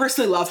 I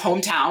personally love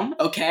Hometown.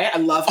 Okay, I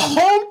love Hometown.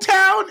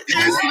 Hometown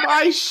is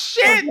my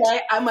shit.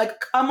 Okay, I'm like,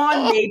 come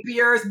on, Oh,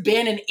 Napier's,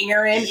 Ben and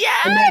Aaron, and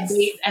then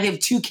yes. I have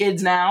 2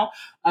 kids now.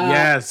 I'm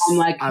Yes,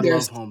 like, I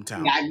there's love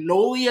Hometown.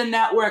 Magnolia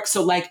Network.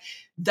 So like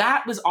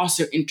that was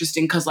also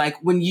interesting because like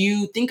when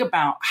you think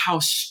about how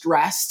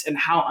stressed and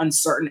how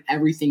uncertain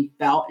everything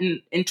felt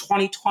in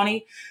 2020,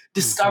 Mhm.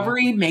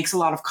 Discovery makes a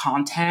lot of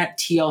content.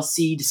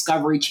 TLC,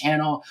 Discovery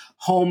Channel,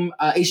 Home,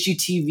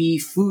 HGTV,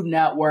 Food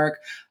Network.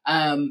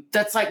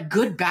 That's like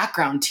good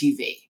background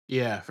TV.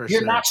 Yeah, for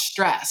You're not sure.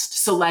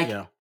 stressed. So like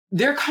Yeah.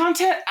 their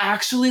content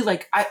actually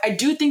like I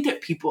do think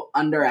that people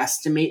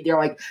underestimate. They're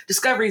like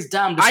Discovery's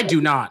dumb, I do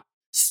Discovery's not.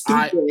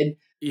 I stupid.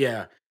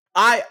 Yeah.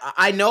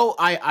 I know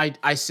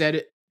I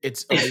said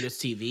it's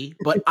elitist TV,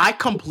 but I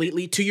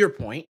completely, to your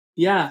point,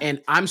 Yeah.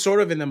 and I'm sort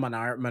of in the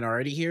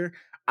minority here.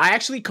 I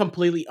actually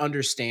completely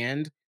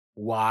understand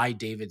why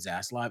David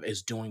Zaslav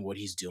is doing what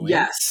he's doing,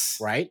 Yes.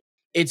 right?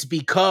 It's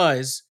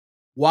because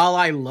while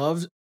I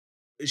love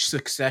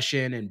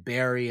Succession and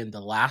Barry and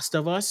The Last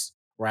of Us,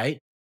 right?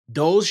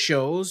 Those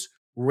shows,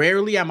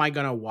 rarely am I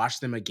going to watch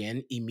them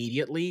again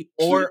immediately,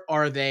 Yeah, or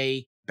are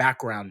they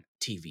background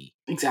TV?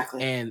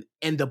 exactly. And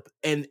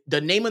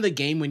the name of the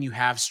game when you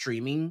have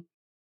streaming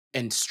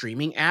and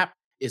streaming app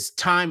is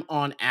time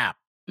on app.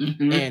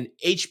 Hmm. And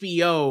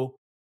HBO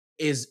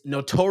is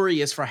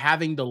notorious for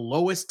having the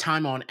lowest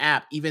time on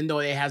app, even though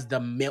it has the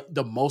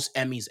most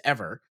Emmys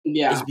ever, is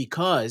Yeah.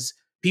 because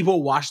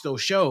people watch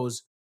those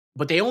shows,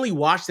 but they only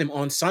watch them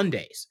on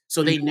Sundays.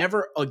 So they Mhm.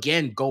 never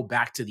again go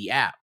back to the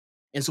app.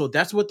 And so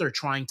that's what they're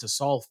trying to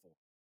solve for.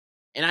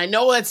 And I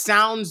know it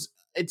sounds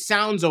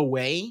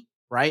away,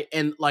 right?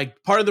 And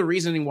like part of the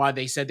reasoning why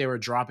they said they were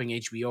dropping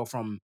HBO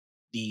from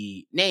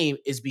the name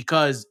is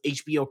because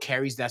HBO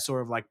carries that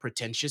sort of like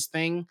pretentious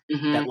thing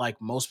Mhm. that like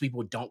most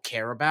people don't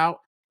care about.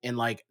 And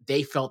like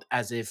they felt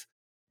as if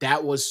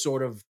that was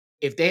sort of,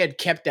 if they had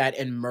kept that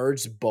and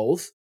merged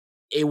both,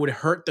 it would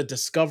hurt the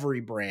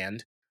Discovery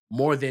brand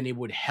more than it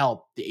would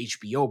help the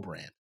HBO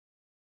brand.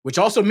 Which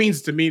also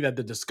means to me that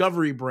the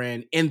Discovery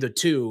brand in the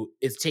two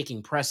is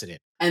taking precedent,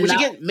 And which that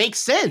again makes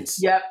sense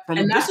yep. from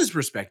a And business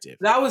perspective.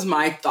 that was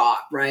my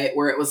thought, right?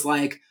 Where it was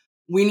like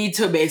we need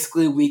to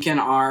basically weaken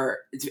our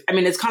I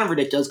mean, it's kind of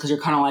ridiculous because you're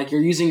kind of like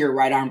you're using your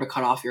right arm to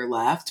cut off your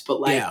left,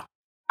 but like Yeah.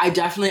 I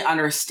definitely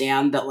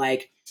understand that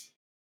like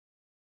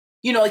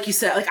like you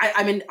said, like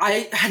I mean,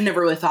 I had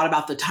never really thought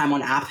about the time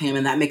on Apham,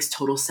 and that makes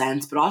total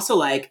sense. But also,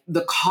 like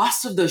the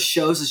cost of those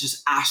shows is just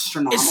It's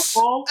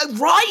astronomical,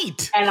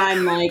 right. and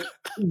I'm like,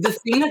 the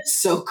thing that's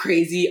so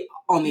crazy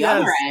on the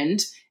other Yes.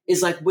 end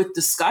is like with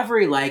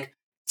Discovery, like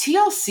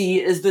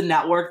TLC is the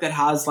network that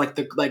has like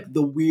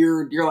the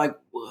weird. You're like,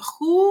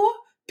 who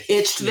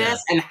pitched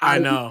this, Yeah. and how I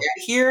did we know.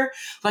 get here?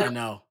 I Like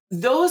know.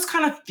 those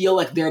kind of feel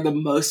like they're the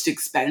most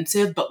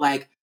expensive, but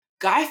like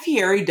Guy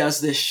Fieri does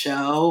this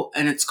show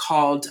and it's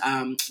called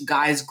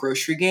Guy's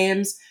Grocery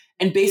Games.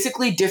 And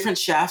basically, different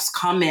chefs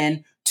come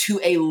in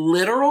to a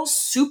literal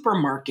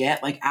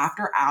supermarket, like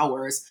after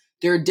hours.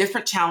 There are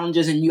different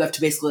challenges, and you have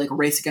to basically like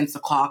race against the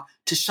clock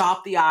to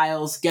shop the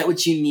aisles, get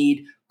what you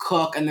need,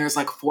 cook, and there's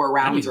like 4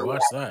 I need rounds to or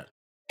watch whatever.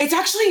 that. It's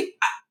actually,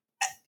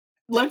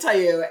 let me tell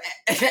you,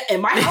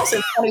 in my house in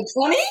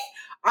 2020,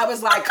 I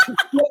was like, flip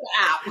the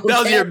app, That was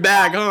okay? your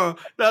bag, huh?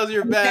 That was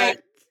your Okay. bag.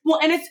 Well,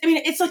 and I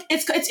mean, it's like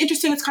it's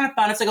interesting. It's kind of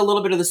fun. It's like a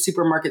little bit of the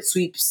supermarket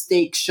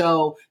sweepstake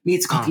show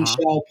meets cooking Uh-huh.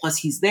 show. Plus,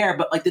 he's there.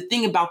 But like the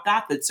thing about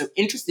that that's so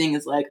interesting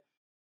is like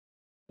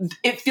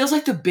it feels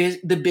like the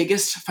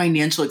biggest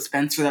financial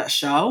expense for that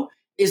show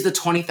is the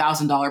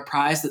 $20,000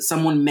 prize that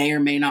someone may or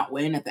may not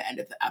win at the end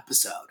of the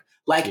episode.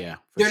 Like Yeah,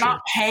 for they're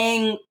not sure.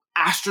 paying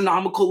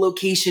astronomical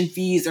location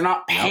fees. They're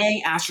not Yep.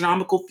 paying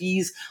astronomical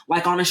fees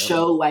like on a Yep.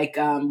 show like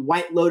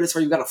White Lotus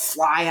where you got to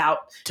fly out,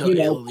 To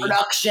Italy.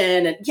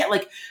 production and yeah,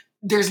 like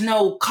there's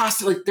no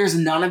cost. Like there's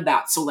none of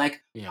that. So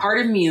like Yeah. part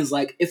of me is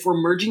like if we're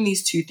merging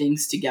these two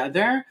things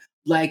together,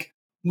 like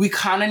we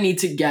kind of need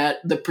to get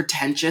the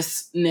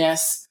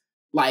pretentiousness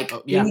like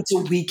Oh, we yeah. need to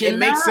It weaken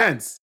makes that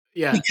sense.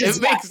 Yeah, it because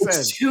yeah, makes it's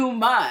sense. too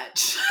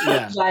much.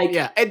 Yeah, Like,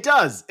 yeah, it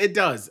does. It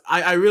does.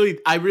 I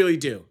really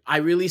do. I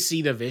really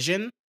see the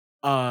vision.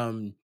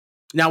 Um,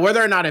 Now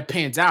whether or not it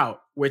pans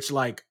out, which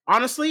like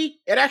honestly,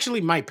 it actually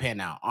might pan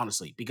out,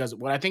 honestly, because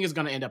what I think is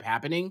going to end up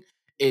happening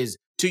is,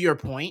 to your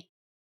point,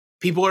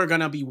 people are going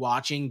to be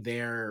watching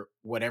their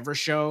whatever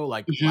show,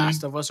 like mhm,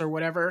 Last of Us or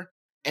whatever,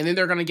 and then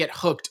they're going to get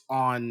hooked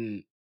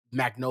on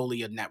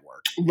Magnolia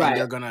Network, and right.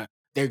 they're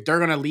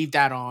gonna leave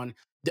that on.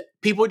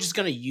 People are just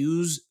gonna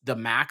use the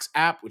Max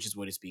app, which is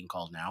what it's being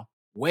called now,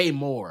 way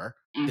more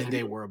than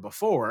they Mhm. were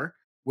before.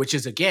 Which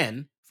is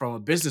again, from a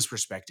business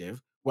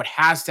perspective, what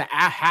has to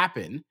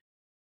happen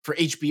for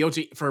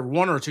HBO for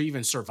Warner to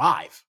even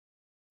survive.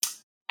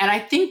 And I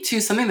think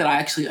too, something that I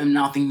actually am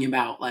now thinking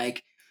about,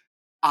 like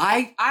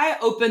I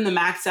open the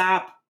Max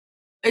app.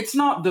 It's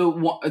not the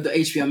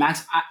HBO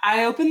Max.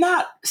 I open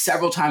that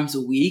several times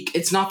a week.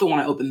 It's not the one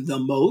I open the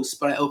most,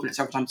 but I open it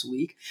several times a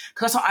week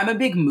because I'm a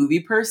big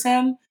movie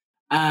person.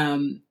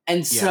 And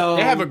Yeah,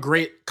 they have so a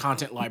great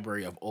content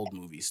library of old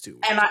movies too,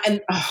 let which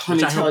me I hope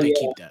tell they you,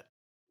 keep that.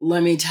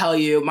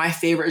 my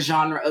favorite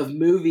genre of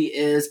movie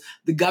is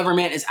the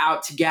government is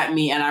out to get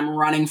me and I'm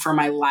running for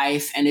my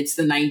life, and it's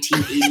the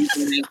 1980s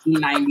and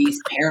 1990s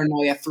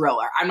paranoia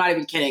thriller. I'm not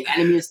even kidding.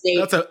 Enemy of State.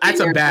 That's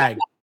a bag.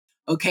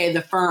 Okay,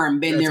 The Firm,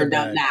 been That's there, a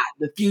done bag. that.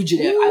 The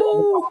Fugitive, I love it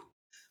all.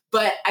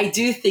 But I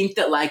do think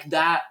that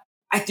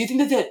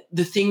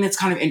the thing that's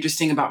kind of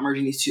interesting about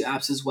merging these two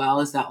apps as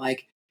well is that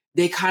like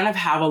they kind of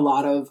have a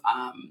lot of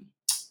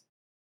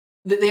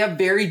they have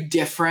very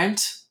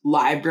different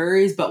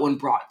libraries, but when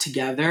brought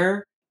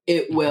together,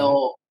 it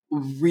will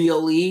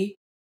really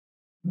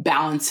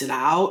balance it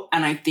out.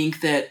 And I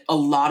think that a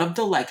lot of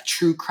the like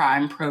true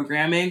crime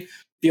programming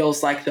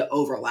feels like the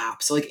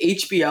overlap. So like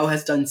HBO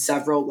has done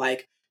several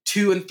like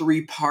 2 and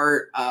 3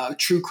 part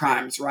true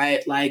crimes,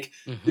 right? Like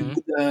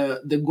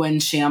the Gwen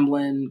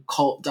Shamblin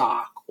cult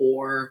doc,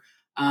 or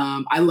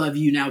I Love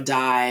You Now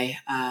Die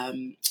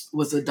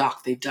was a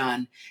doc they've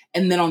done.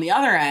 And then on the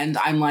other end,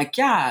 I'm like,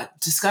 yeah,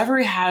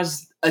 Discovery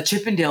has a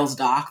Chippendales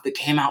doc that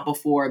came out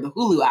before the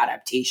Hulu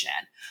adaptation.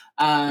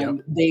 Yep.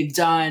 They've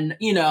done,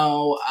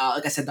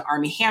 like I said, the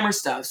Army Hammer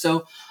stuff.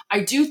 So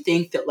I do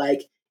think that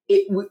like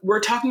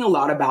we're talking a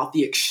lot about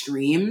the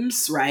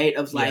extremes, right?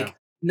 Of Yeah. like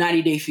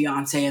 90 Day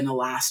Fiance and The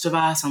Last of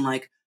Us. I'm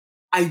like,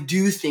 I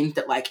do think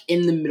that like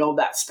in the middle of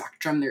that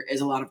spectrum, there is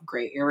a lot of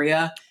gray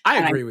area. I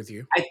And agree with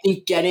you. I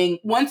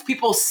think once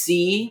people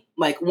see,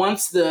 like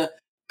once the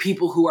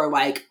people who are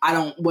like,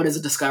 what does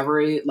a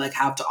Discovery like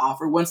have to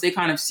offer? Once they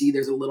kind of see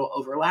there's a little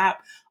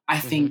overlap, I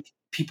think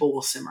people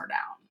will simmer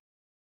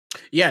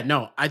down. Yeah,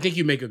 no, I think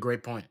you make a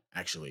great point,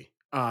 actually.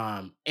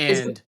 Is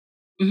And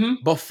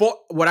mm-hmm. before,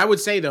 what I would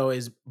say though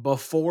is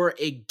before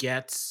it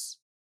gets,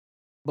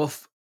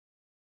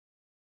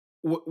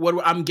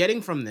 what I'm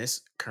getting from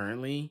this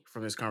currently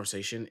from this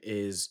conversation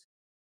is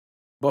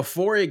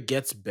before it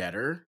gets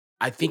better,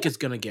 I think it's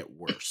gonna get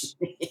worse.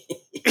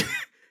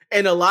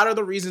 And a lot of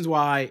the reasons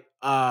why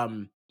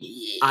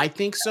I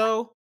think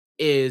so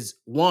is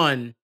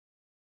one,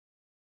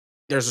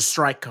 there's a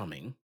strike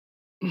coming.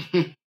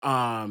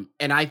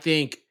 And I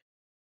think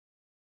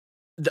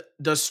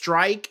the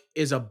strike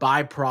is a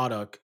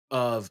byproduct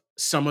of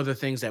some of the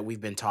things that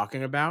we've been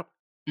talking about.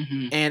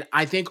 Mm-hmm. And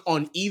I think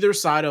on either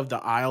side of the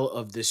aisle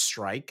of this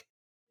strike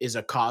is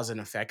a cause and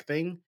effect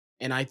thing.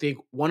 And I think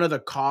one of the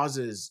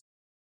causes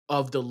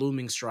of the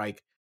looming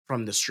strike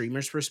from the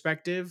streamer's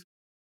perspective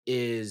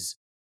is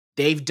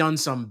they've done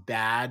some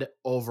bad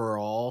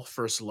overall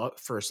first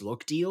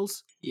look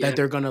deals that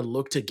they're going to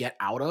look to get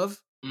out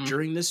of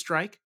during this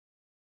strike.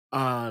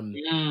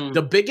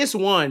 The biggest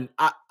one,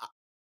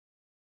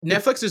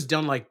 Netflix has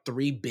done like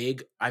 3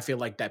 big, I feel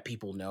like that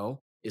people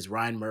know, is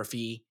Ryan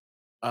Murphy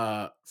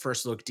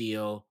first look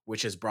deal,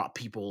 which has brought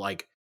people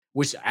like,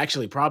 which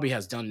actually probably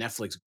has done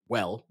Netflix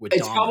well with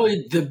It's Dahmer.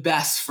 probably the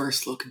best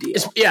first look deal.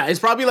 It's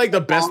probably like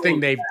the best thing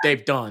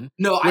they've done.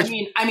 No, I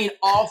mean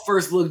all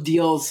first look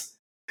deals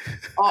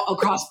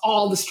across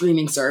all the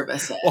streaming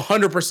services.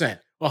 100%.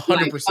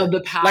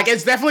 100%. Like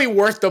it's definitely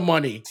worth the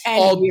money.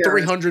 All years.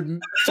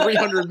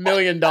 $300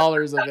 million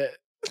of it.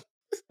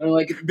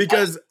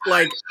 Because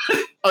like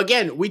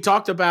again, we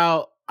talked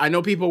about, I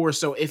know people were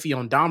so iffy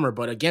on Dahmer,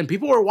 but again,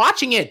 people were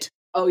watching it.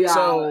 Oh yeah,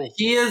 so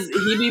he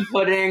be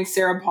putting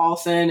Sarah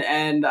Paulson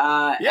and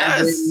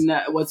yes,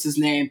 Evan, what's his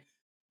name?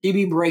 He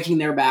be breaking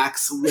their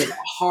backs with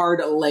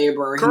hard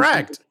labor.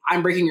 Correct.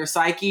 I'm breaking your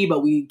psyche,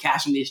 but we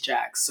cashing these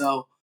checks.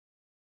 So,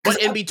 but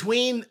in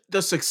between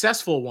the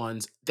successful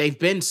ones, they've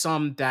been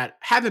some that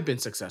haven't been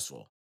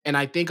successful, and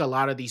I think a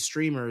lot of these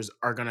streamers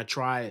are gonna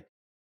try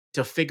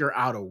to figure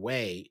out a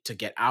way to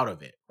get out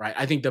of it. Right?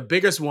 I think the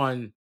biggest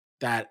one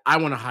that I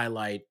want to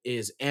highlight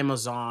is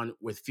Amazon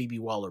with Phoebe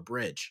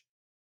Waller-Bridge.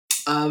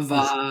 Of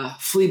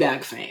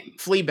Fleabag fame.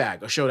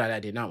 Fleabag, a show that I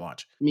did not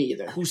watch. Me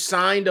either. Who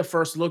signed a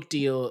first look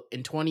deal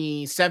in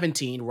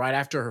 2017, right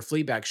after her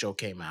Fleabag show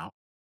came out,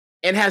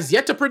 and has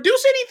yet to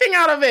produce anything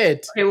out of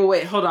it. Okay, well,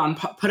 wait, hold on.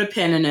 Put a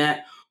pin in it.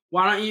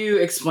 Why don't you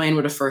explain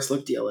what a first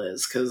look deal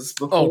is? Because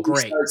before we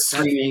start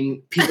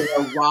streaming, people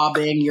are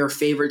robbing your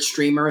favorite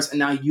streamers, and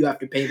now you have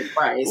to pay the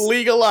price.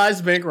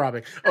 Legalized bank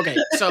robbing. Okay,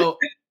 so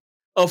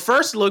a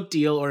first look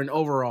deal or an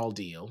overall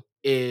deal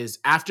is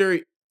after,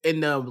 in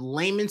the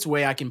layman's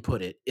way I can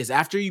put it, is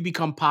after you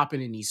become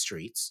popping in these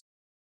streets,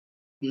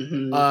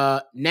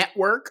 a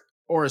network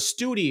or a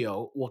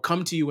studio will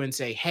come to you and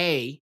say,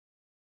 hey,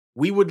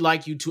 we would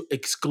like you to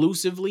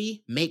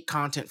exclusively make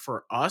content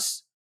for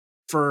us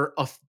for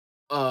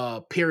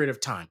a period of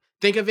time.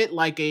 Think of it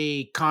like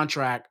a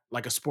contract,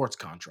 like a sports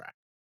contract.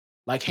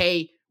 Like,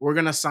 hey, we're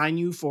going to sign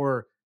you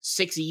for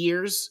 6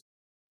 years,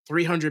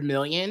 300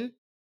 million.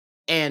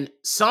 And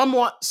some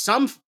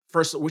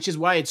first, which is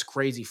why it's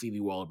crazy Phoebe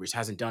Waller-Bridge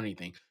hasn't done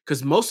anything,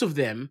 because most of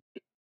them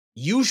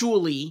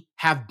usually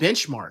have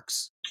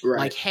benchmarks. Right.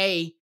 Like,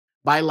 hey,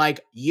 by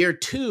like year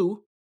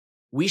 2,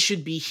 we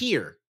should be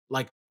here.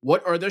 Like,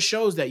 what are the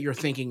shows that you're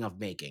thinking of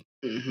making?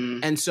 Mm-hmm.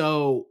 And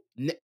so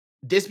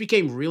this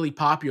became really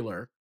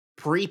popular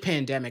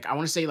pre-pandemic. I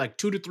want to say like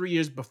 2 to 3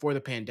 years before the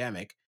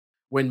pandemic,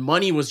 when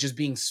money was just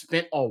being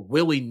spent all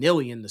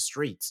willy-nilly in the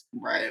streets.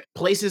 Right.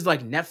 Places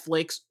like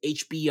Netflix,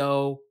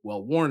 HBO,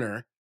 well,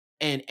 Warner,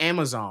 and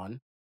Amazon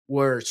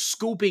were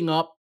scooping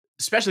up,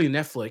 especially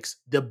Netflix,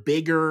 the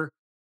bigger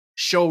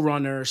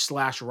showrunner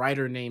slash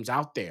writer names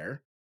out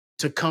there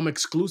to come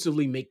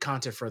exclusively make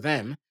content for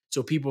them,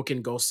 so people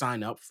can go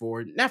sign up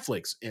for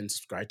Netflix and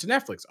subscribe to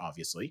Netflix,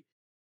 obviously.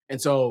 And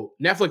so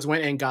Netflix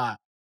went and got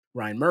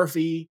Ryan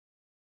Murphy,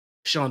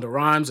 Shonda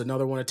Rhimes,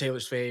 another one of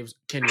Taylor's faves,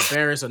 Kenya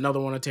Barris, another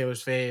one of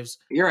Taylor's faves.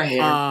 You're a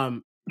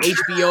hater.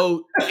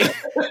 HBO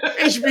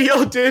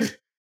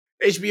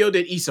HBO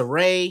did Issa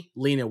Rae,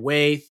 Lena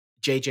Waithe,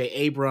 J.J.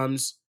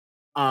 Abrams,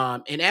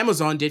 and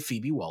Amazon did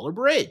Phoebe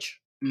Waller-Bridge.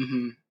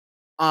 Mm-hmm.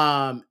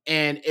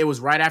 And it was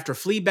right after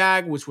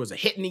Fleabag, which was a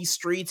hit in these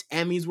streets.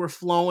 Emmys were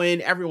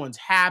flowing, everyone's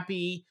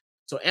happy.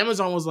 So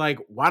Amazon was like,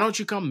 why don't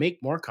you come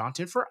make more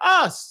content for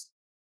us?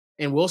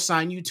 And we'll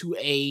sign you to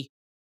a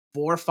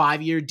 4 or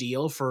 5 year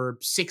deal for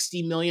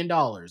 $60 million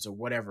or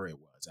whatever it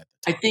was at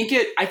the time.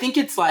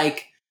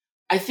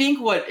 I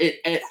think what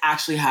it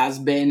actually has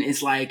been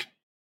is like,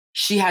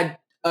 she had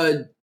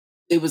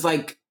it was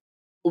like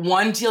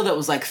one deal that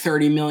was like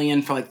 30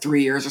 million for like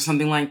 3 years or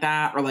something like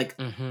that, or like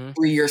 3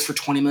 years for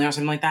 20 million or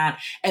something like that.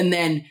 And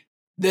then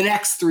the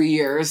next 3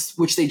 years,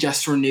 which they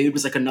just renewed,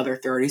 was like another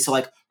 30. So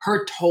like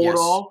her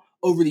total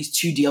over these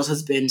 2 deals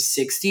has been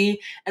 60.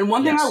 And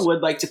one thing I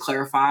would like to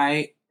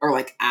clarify or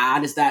like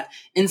add is that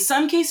in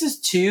some cases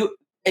too,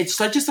 it's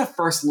like just a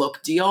first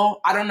look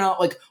deal. I don't know,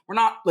 like we're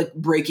not like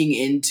breaking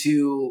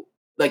into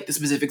like the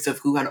specifics of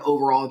who had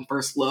overall and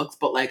first looks,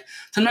 but like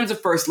sometimes the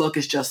first look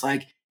is just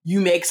like, you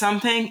make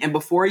something, and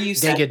before you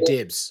send get it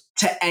dibs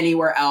to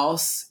anywhere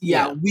else,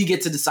 we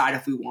get to decide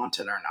if we want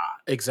it or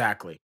not.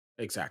 Exactly.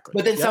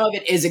 But then some of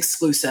it is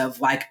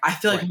exclusive. Like I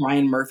feel like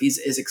Ryan Murphy's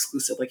is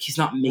exclusive. Like he's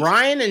not making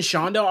Ryan and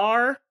Shonda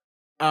are,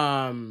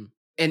 and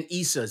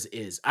Issa's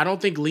is. I don't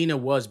think Lena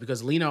was,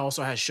 because Lena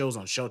also has shows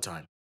on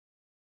Showtime.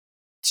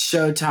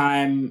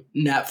 Showtime,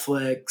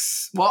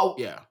 Netflix. Well,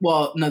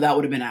 no, that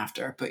would have been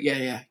after. But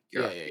yeah.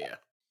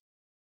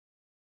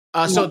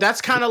 So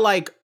that's kind of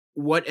like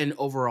what an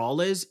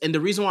overall is. And the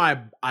reason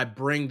why I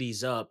bring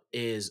these up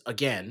is,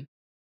 again,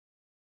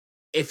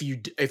 if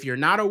you're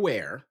not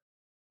aware,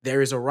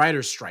 there is a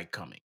writer's strike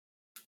coming.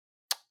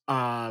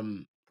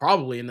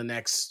 Probably in the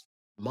next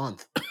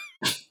month.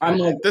 I'm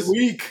like this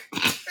week.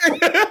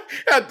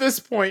 At this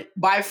point.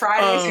 By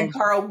Friday, and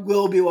Carl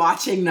will be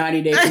watching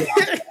 90 Day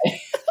Fiancé.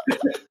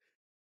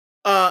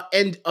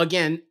 And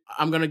again,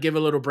 I'm going to give a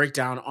little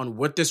breakdown on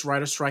what this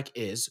writer's strike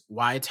is,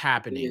 why it's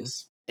happening,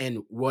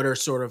 and what are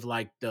sort of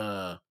like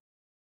the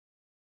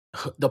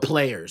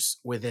players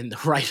within the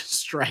writer's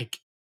strike.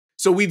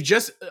 So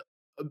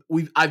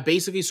I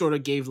basically sort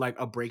of gave like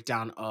a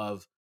breakdown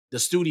of the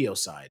studio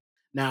side.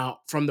 Now,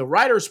 from the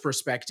writer's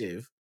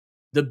perspective,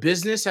 the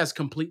business has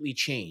completely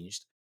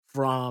changed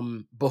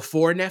from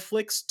before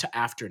Netflix to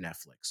after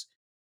Netflix.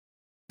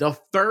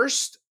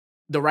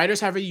 The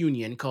writers have a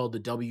union called the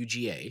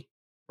WGA,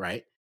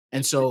 right?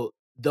 And so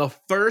the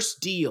first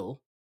deal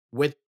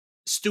with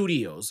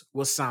studios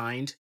was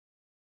signed.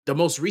 The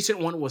most recent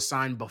one was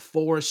signed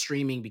before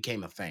streaming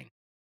became a thing.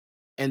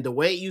 And the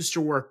way it used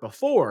to work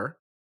before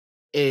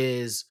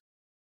is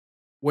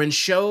when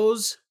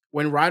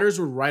writers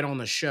would write on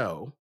the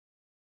show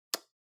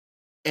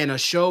and a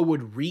show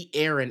would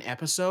re-air an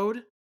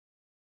episode,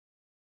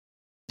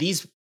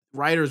 these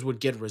writers would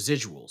get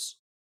residuals.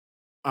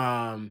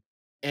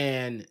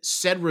 And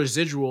said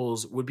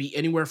residuals would be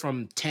anywhere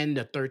from $10,000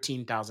 to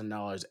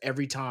 $13,000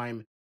 every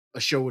time a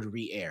show would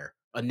re-air,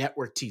 a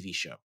network TV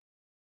show.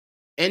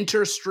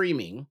 Enter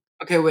streaming.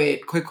 Okay,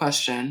 wait, quick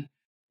question.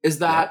 Is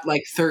that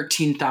like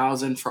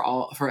 13,000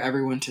 for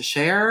everyone to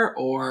share,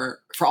 or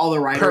for all the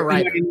writers? Per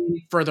writer.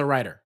 For the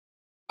writer.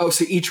 Oh,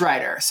 so each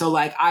writer. So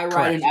like I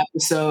write an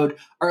episode,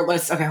 or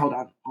hold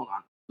on.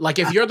 Like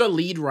if you're the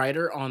lead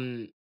writer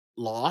on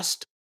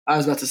Lost, I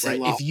was about to say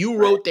Lost. If you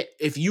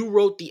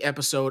wrote the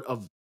episode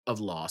of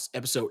Lost,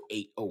 episode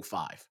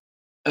 805.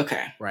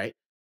 Okay. Right?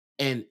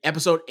 And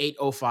episode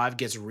 805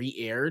 gets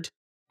re-aired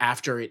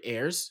after it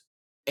airs.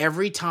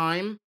 Every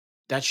time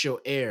that show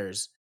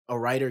airs, a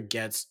writer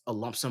gets a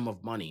lump sum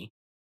of money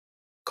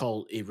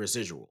called a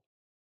residual.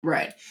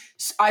 Right.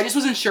 So I just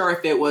wasn't sure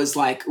if it was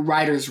like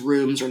writers'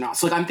 rooms or not.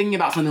 So like I'm thinking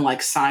about something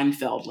like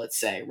Seinfeld, let's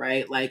say,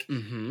 right? Like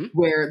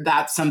where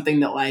that's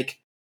something that like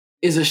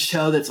is a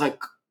show that's like,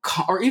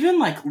 or even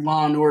like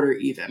Law and Order,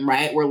 even,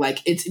 right? Where like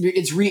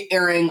it's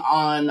re-airing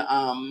on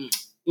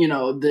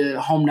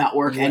the home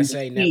network,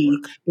 USA NBC,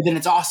 network, but then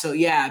it's also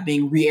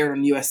being re-aired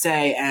on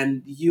USA,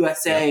 and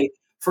USA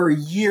for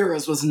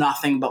years was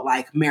nothing but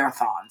like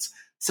marathons.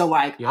 So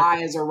like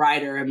I, as a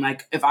writer, am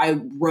like, if I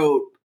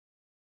wrote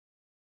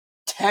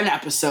 10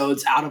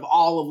 episodes out of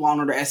all of Law &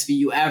 Order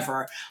SVU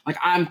ever, like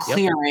I'm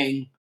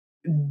clearing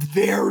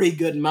very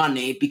good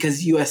money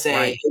because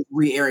USA is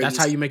re-airing. That's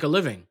how you make a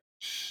living.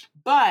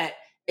 But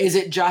is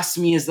it just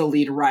me as the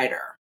lead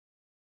writer?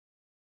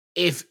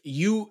 If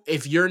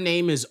your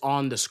name is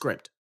on the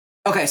script.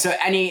 Okay, so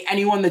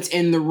anyone that's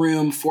in the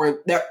room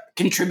that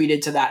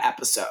contributed to that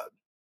episode.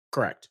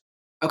 Correct.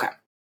 Okay.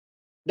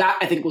 That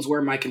I think was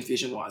where my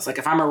confusion was. Like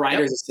if I'm a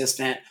writer's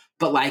assistant,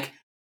 but like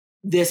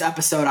this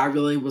episode I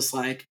really was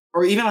like,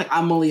 or even like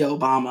I'm Malia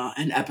Obama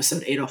and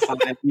episode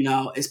 805,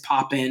 is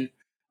popping.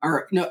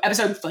 Or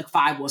episode like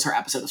 5 was her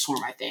episode of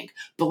Swarm, I think.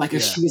 But like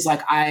if she was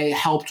like, I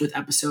helped with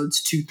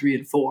episodes 2, 3,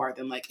 and 4,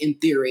 then like in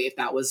theory, if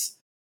that was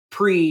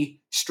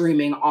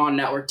pre-streaming on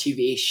network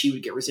TV, she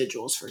would get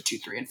residuals for 2,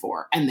 3, and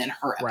 4, and then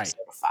her episode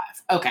of 5.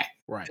 Okay.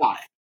 Got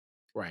it.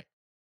 Right.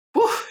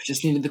 Whew,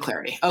 just needed the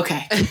clarity.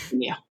 Okay.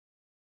 Yeah.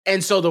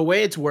 And so the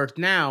way it's worked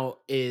now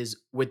is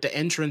with the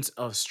entrance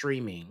of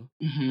streaming,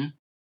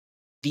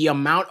 the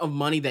amount of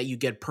money that you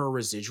get per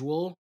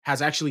residual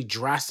has actually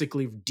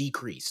drastically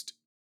decreased.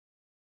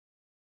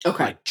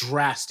 Okay. Like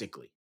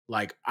drastically.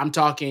 Like I'm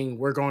talking,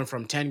 we're going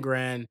from 10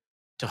 grand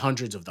to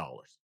hundreds of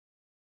dollars.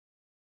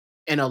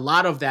 And a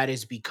lot of that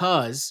is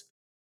because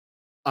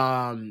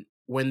when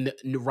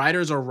the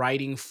writers are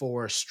writing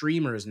for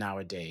streamers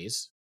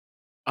nowadays,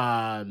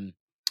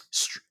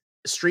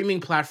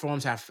 streaming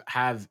platforms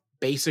have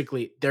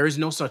basically, there is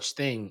no such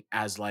thing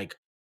as like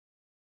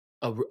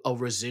a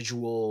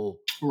residual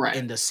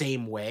in the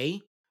same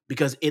way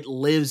because it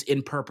lives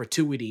in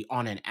perpetuity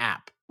on an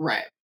app.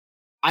 Right.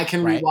 I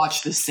can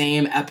rewatch the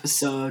same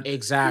episode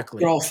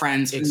exactly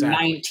Girlfriends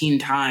 19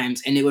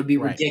 times and it would be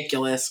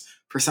ridiculous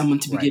for someone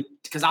to be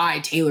because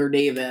Taylor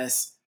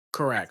Davis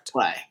correct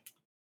play.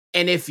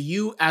 And if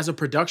you as a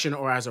production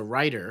or as a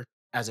writer,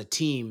 as a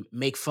team,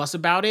 make fuss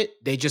about it,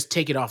 they just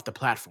take it off the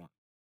platform.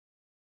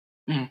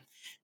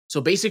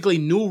 So basically,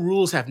 new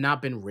rules have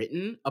not been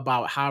written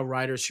about how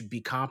writers should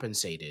be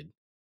compensated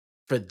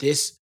for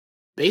this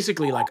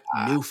basically like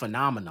new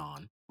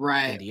phenomenon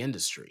in the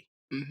industry.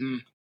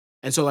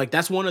 And so like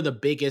that's one of the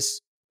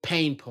biggest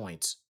pain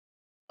points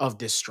of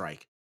this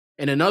strike.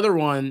 And another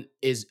one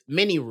is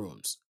mini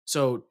rooms.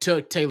 So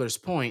to Taylor's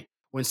point,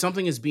 when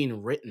something is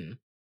being written,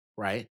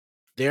 right,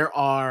 there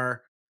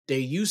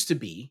used to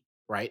be,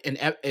 right,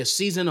 a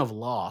season of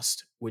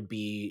Lost would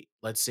be,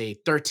 let's say,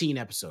 13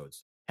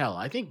 episodes. Hell,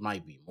 I think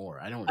might be more.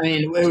 I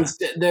mean,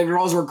 the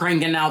girls were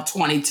cranking out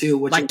 22,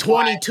 which like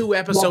 22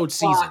 episode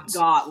seasons.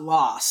 Got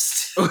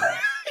lost.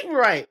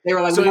 Right. They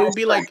were like, so it would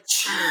be like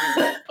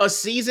a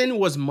season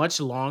was much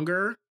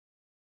longer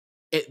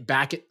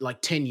back at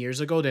like 10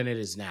 years ago than it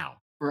is now.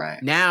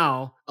 Right.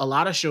 Now, a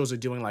lot of shows are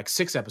doing like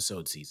 6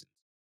 episode seasons.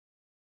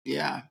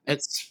 Yeah.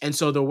 And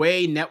so the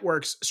way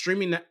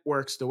streaming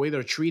networks, the way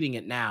they're treating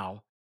it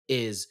now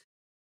is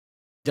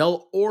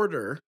they'll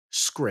order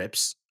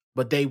scripts,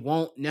 but they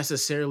won't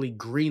necessarily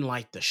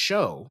greenlight the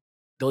show.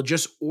 They'll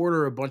just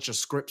order a bunch of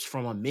scripts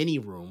from a mini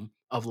room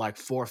of like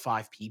 4 or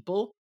 5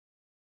 people,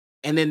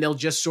 and then they'll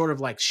just sort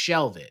of like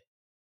shelve it.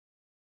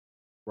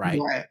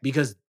 Right?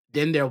 Because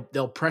then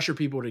they'll pressure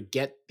people to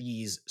get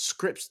these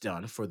scripts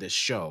done for this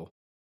show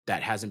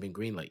that hasn't been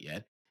greenlit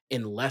yet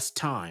in less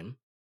time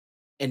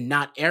and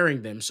not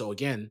airing them. So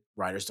again,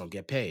 writers don't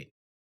get paid,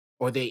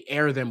 or they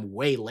air them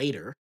way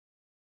later.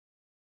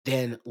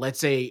 Then let's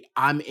say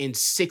I'm in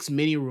 6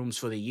 mini rooms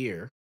for the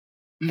year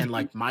and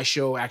like my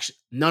show actually,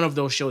 none of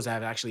those shows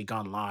have actually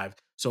gone live.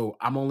 So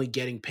I'm only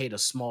getting paid a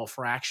small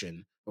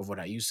fraction of what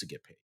I used to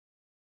get paid.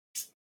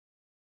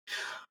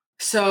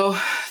 So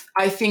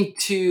I think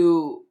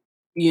too,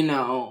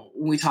 when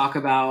we talk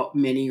about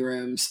mini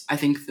rooms, I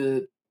think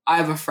I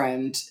have a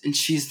friend and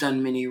she's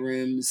done mini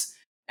rooms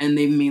and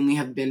they mainly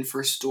have been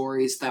for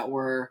stories that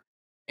were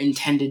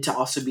intended to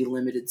also be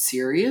limited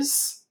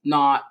series,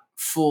 not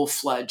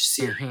full-fledged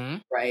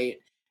series, right?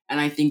 And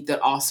I think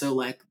that also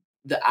like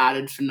the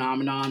added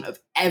phenomenon of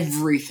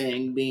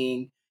everything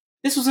being,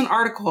 this was an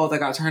article that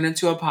got turned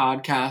into a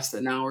podcast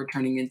that now we're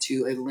turning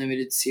into a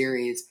limited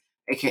series,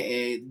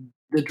 aka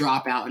the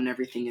Dropout and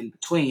everything in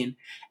between.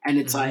 And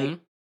it's like,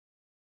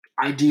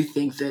 I do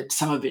think that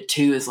some of it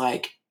too is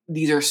like,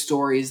 these are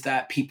stories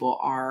that people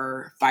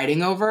are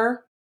fighting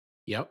over.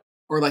 Yep.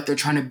 Or like they're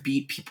trying to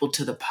beat people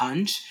to the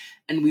punch.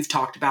 And we've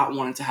talked about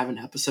wanting to have an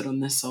episode on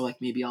this. So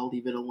like maybe I'll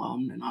leave it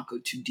alone and not go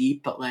too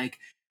deep. But like,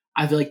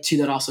 I feel like too,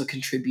 that also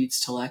contributes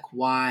to like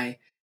why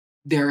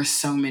there are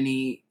so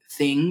many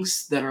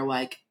things that are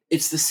like,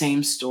 it's the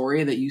same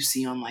story that you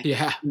see on like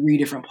 3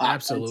 different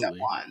platforms at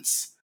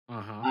once.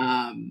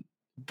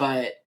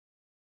 But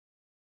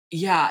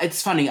yeah,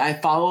 it's funny. I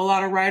follow a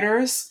lot of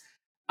writers.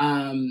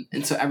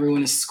 And so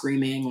everyone is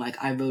screaming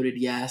like, I voted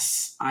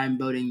yes. I'm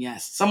voting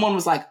yes. Someone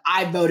was like,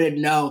 I voted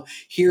no.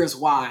 Here's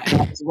why.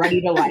 And I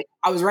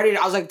was ready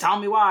to like, tell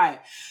me why.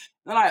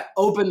 Then I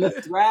opened the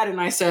thread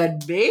and I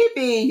said,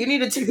 baby, you need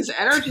to take this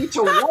energy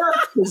to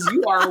work because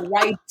you are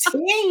writing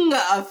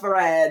a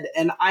thread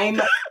and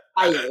I'm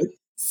tired.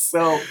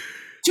 So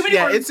too many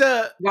words.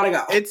 Gotta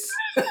go.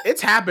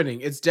 It's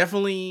happening. It's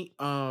definitely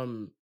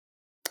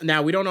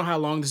Now we don't know how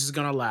long this is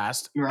gonna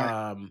last.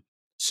 Right.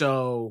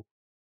 So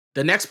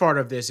the next part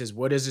of this is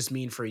what does this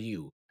mean for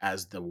you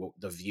as the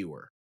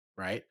viewer,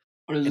 right?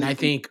 What does And it I mean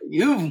think for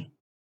you?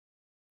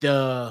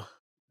 the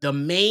the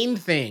main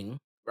thing,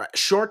 right,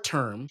 short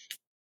term,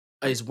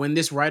 is when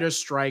this writer's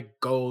strike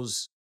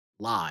goes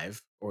live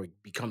or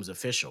becomes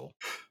official.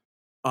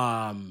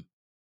 Um,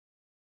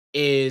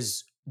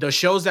 is the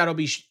shows that'll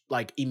be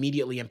like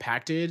immediately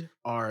impacted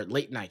are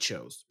late night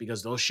shows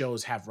because those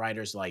shows have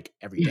writers like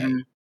every day.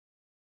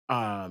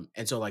 Mhm.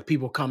 And so like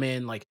people come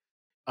in like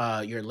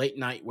your late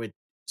night with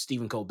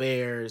Stephen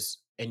Colbert's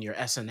and your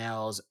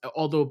SNLs,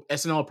 although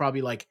SNL will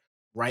probably like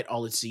write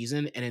all its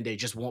season and then there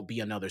just won't be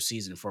another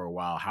season for a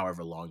while,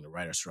 however long the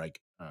writer strike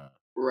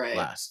Right.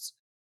 lasts.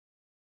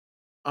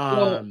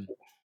 Well, Um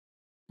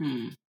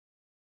hmm.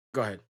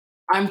 Go ahead.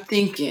 I'm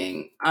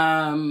thinking.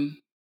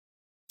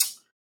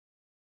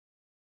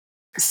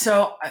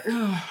 So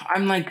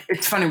I'm like,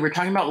 it's funny. We're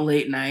talking about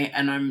late night,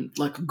 and I'm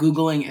like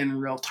googling in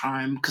real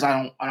time because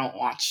I don't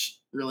watch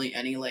really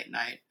any late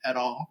night at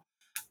all.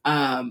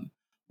 Um,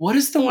 what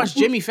is the Don't watch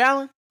Jimmy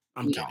Fallon?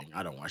 I'm no? kidding.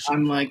 I don't watch Jimmy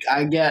I'm like,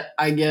 Fallon.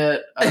 I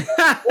get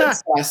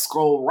this, I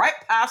scroll right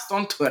past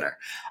on Twitter.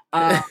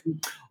 Um,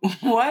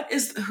 what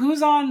is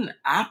who's on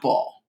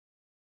Apple?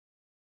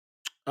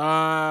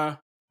 I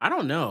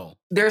don't know.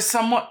 There's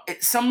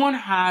someone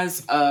has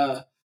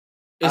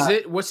Is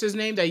it what's his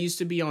name that used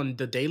to be on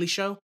The Daily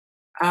Show?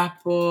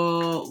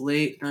 Apple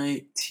late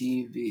night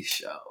TV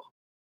show.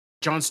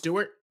 Jon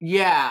Stewart?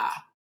 Yeah.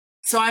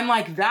 So I'm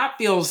like, that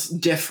feels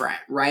different,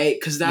 right?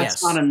 Because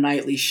that's not Yes. a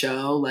nightly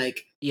show.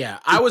 Like, Yeah.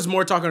 I was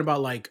more talking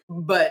about like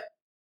but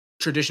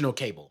traditional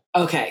cable.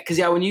 okay. Because,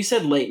 yeah, when you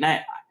said late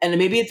night, and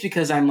maybe it's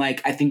because I'm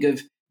like, I think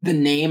of the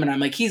name and I'm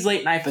like, he's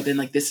late night, but then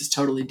like, this is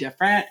totally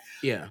different.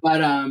 Yeah. But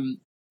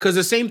Because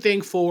the same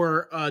thing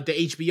for the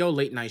HBO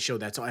late night show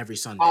that's on every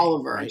Sunday,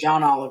 Oliver, right?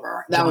 John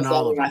Oliver, that John was the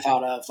other one I Oliver.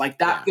 thought of. Like,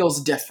 that Yeah.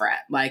 feels different.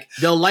 Like,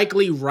 They'll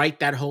likely write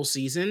that whole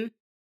season,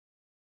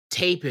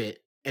 tape it,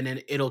 and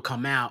then it'll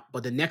come out,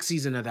 but the next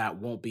season of that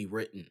won't be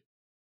written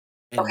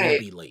and will okay.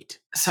 be late.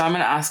 So I'm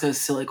going to ask a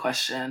silly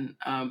question.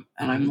 And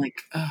I'm Mhm. like,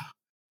 ugh,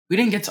 we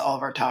didn't get to all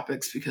of our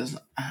topics because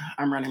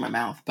I'm running my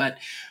mouth. But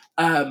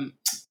um,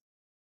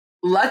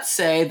 let's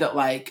say that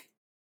like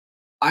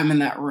I'm in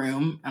that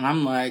room and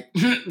I'm like,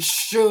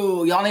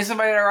 shoo, y'all need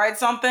somebody to write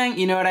something.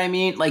 You know what I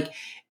mean? Like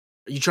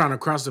Are you trying to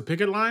cross the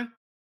picket line?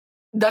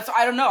 that's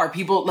I don't know. Are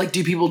people like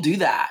do people do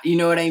that? You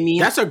know what I mean?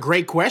 That's a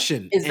great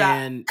question. Is that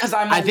And because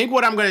I'm I like, think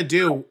what I'm going to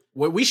do,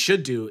 what we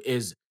should do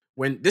is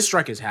when this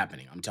strike is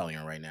happening, I'm telling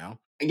you right now,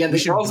 yeah, we the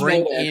should girls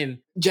bring voted in,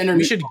 gender we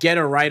neutral. should get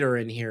a writer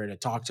in here to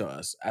talk to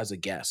us as a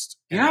guest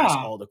and ask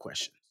Yeah, all the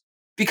questions. I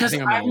because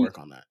think I'm going to work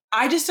on that.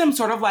 I just am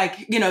sort of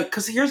like,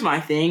 because here's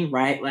my thing,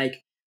 right?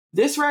 Like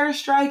this writer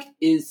strike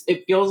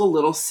it feels a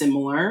little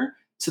similar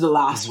to the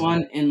last Mhm.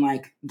 one in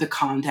like the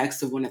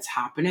context of when it's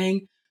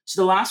happening.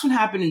 So the last one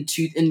happened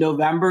in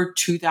November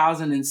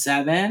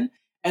 2007,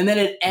 and then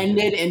it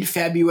ended in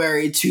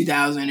February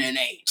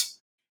 2008.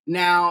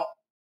 Now,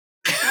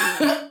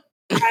 I'm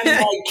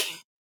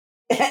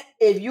like,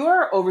 if you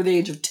are over the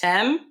age of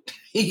 10,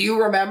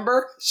 you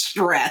remember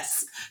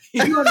stress.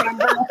 You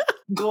remember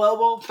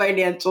global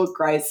financial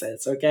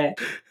crisis, okay?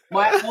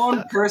 My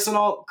own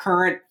personal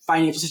current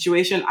financial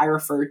situation I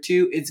refer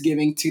to, it's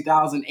giving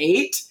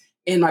 2008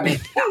 in my bank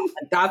account.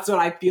 Like, that's what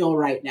I feel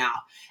right now.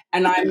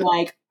 And I'm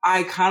like,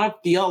 I kind of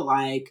feel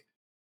like,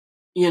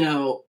 you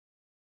know,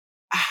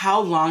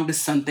 how long does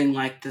something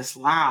like this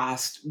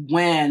last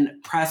when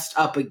pressed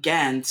up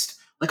against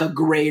like a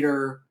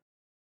greater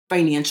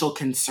financial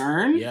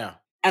concern? Yeah.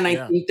 And I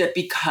Yeah. think that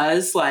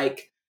because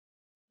like,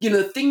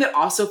 the thing that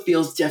also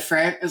feels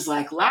different is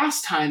like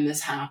last time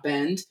this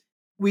happened,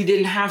 we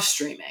didn't have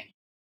streaming.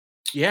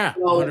 Yeah.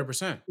 So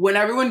 100%. when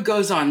everyone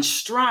goes on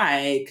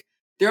strike,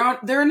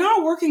 they're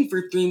not working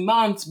for 3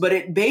 months, but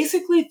it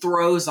basically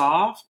throws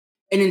off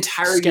an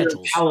entire year of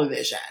Schedules.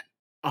 television.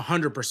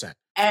 100%.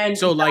 And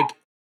So like,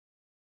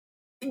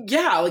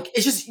 yeah, like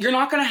it's just you're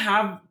not gonna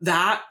have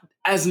that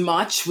as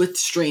much with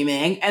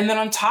streaming. And then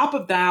on top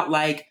of that,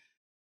 like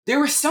there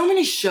were so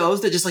many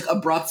shows that just like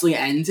abruptly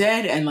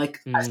ended and like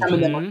some of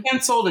them were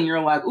canceled, and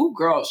you're like, ooh,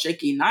 girl,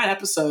 shaky, 9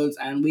 episodes,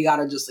 and we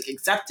gotta just like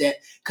accept it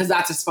because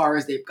that's as far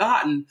as they've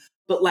gotten.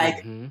 But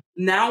like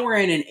now we're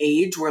in an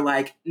age where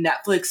like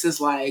Netflix is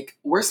like,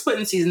 we're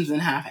splitting seasons in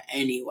half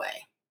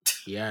anyway.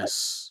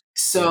 yes.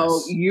 So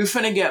Yes. you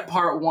finna get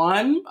part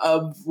one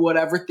of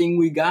whatever thing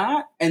we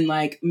got, and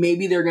like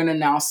maybe they're gonna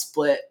now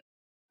split.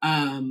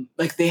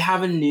 Like they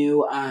have a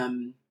new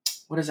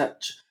what is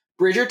that?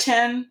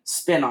 Bridgerton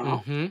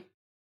spinoff Mhm.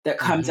 that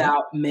comes Mhm.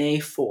 out May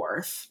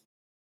 4th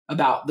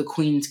about the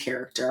Queen's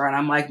character, and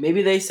I'm like,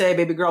 maybe they say,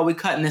 "Baby girl, we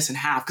cutting this in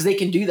half," because they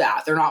can do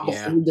that. They're not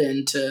Yeah.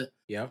 beholden to.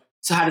 Yep.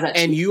 So how does that?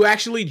 And you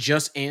actually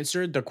just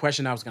answered the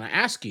question I was going to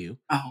ask you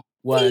Oh,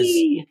 was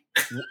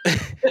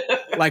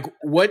like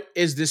what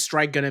is this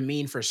strike going to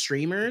mean for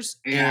streamers?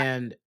 yeah.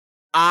 And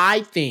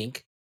I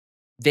think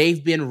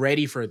they've been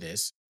ready for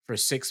this for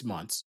 6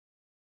 months,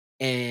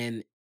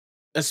 and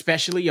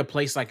especially a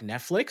place like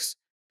Netflix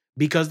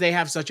because they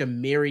have such a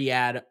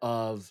myriad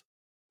of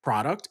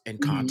product and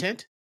Mhm.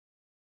 content.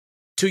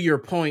 To your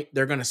point,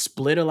 they're going to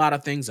split a lot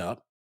of things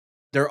up.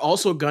 They're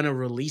also going to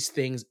release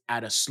things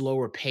at a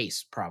slower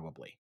pace,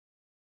 probably.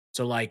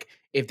 So, like,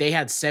 if they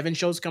had 7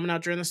 shows coming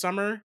out during the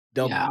summer,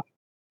 they'll Yeah.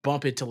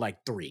 bump it to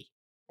like 3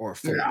 or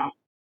 4 Yeah.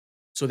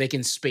 so they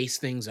can space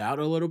things out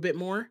a little bit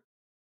more.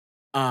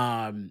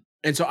 And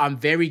so I'm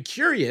very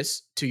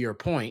curious, to your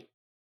point,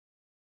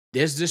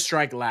 does this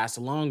strike last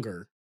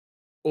longer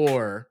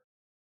or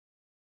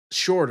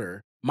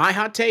shorter? My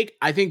hot take,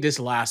 I think this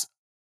lasts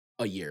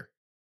a year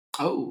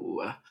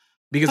Oh.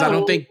 because Oh. I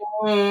don't think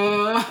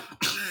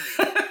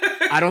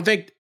I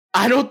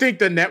don't think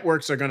the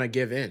networks are going to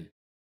give in.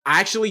 I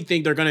actually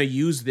think they're going to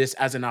use this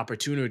as an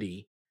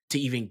opportunity to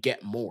even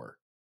get more.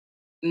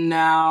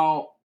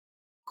 Now,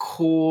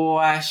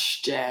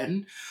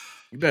 question.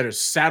 You better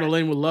saddle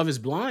in with Love is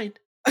Blind.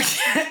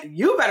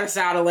 You better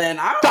saddle in.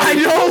 I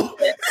know.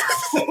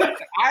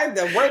 I'm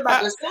worried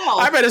about yourself.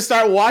 I better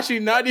start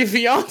watching 90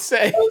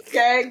 Fiance.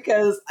 Okay,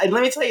 because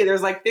let me tell you,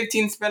 there's like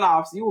 15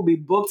 spinoffs. You will be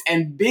booked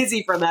and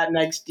busy for that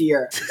next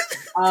year.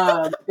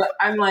 But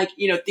I'm like,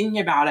 thinking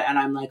about it, and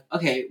I'm like,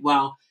 okay,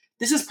 well,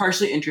 this is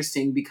partially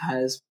interesting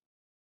because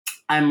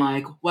I'm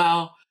like,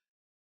 well,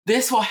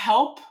 this will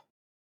help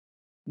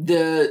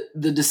the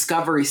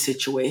discovery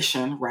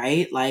situation,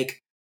 right?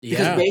 Like,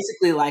 because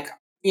basically, like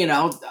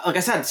I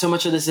said, so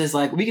much of this is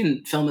like we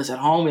can film this at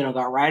home. We don't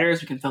got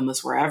writers. We can film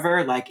this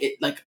wherever.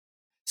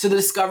 So the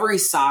discovery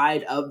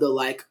side of the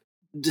like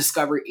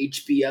Discovery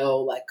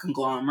HBO like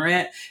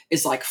conglomerate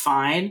is like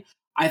fine.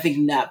 I think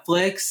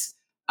Netflix,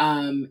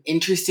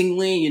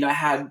 interestingly,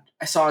 I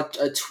saw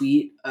a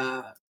tweet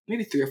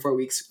maybe 3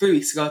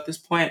 weeks ago at this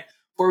point,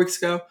 4 weeks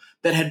ago,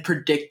 that had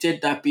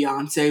predicted that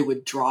Beyonce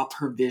would drop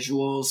her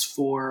visuals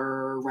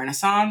for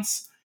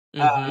Renaissance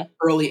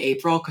early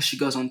April because she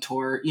goes on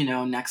tour,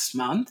 next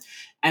month.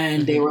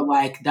 And they were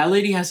like, that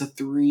lady has a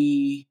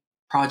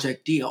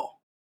 3-project deal.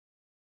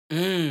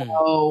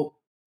 So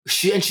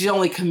she's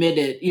only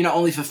committed,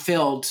 only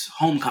fulfilled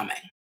Homecoming.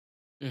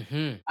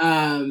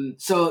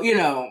 So,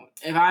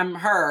 if I'm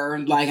her,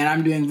 like, and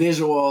I'm doing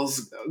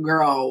visuals,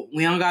 girl,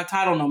 we don't got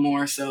title no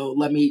more. So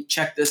let me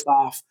check this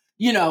off,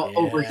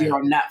 over here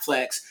on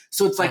Netflix.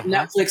 So it's like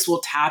Netflix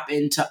will tap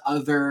into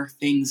other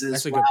things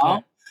as well. Good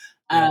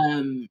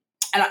point.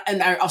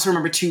 And I also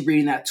remember too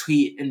reading that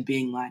tweet and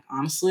being like,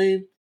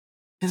 honestly,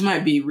 this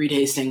might be Reed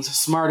Hastings'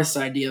 smartest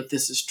idea if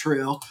this is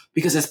true,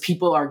 because as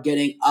people are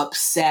getting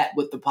upset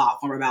with the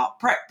platform about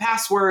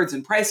passwords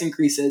and price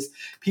increases,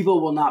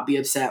 people will not be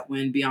upset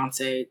when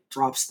Beyonce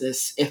drops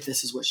this if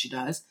this is what she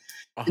does.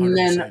 100%. And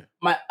then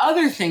my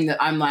other thing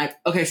that I'm like,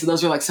 okay, so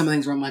those are like some of the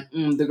things where I'm like,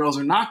 the girls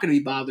are not going to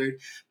be bothered.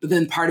 But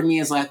then part of me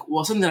is like,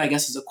 well, something that I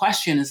guess is a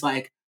question is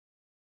like,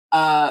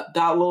 that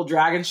little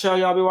dragon show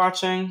y'all be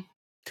watching?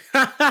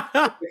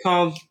 It's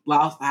called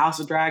House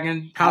of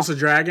Dragon. House of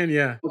Dragon,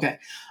 yeah. Okay.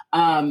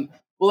 Well,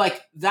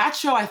 like that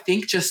show, I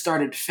think just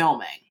started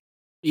filming.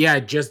 Yeah,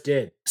 it just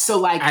did. So,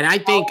 like, and I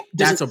think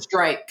that's a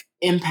strike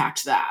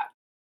impact that.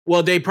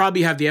 Well, they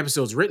probably have the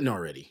episodes written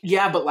already.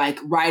 Yeah, but like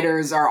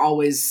writers are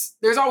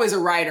there's always a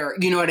writer.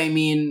 You know what I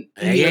mean?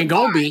 They ain't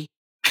gonna be.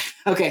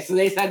 Okay, so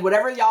they said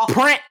whatever y'all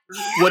print,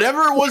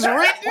 whatever was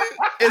written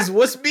is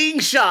what's being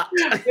shot.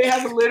 They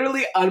have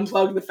literally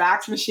unplugged the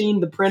fax machine,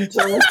 the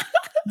printer.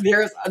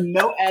 There's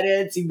no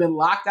edits. You've been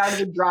locked out of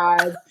the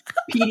drive.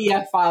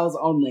 PDF files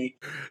only.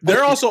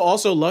 They're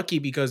also lucky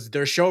because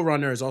their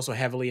showrunner is also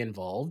heavily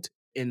involved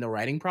in the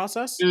writing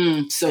process.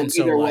 So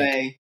either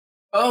way.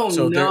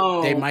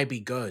 No. They might be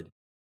good.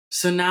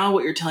 So now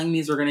what you're telling me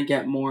is we're going to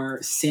get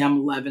more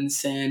Sam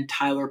Levinson,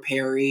 Tyler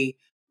Perry.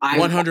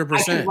 100%.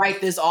 I can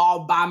write this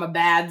all by my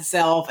bad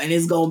self and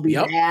it's going to be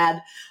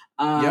bad.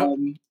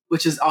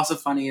 Which is also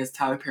funny as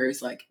Tyler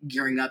Perry's like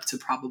gearing up to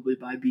probably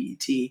buy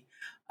BET.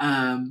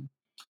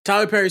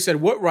 Tyler Perry said,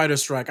 "What writer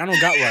strike? I don't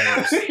got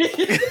writers."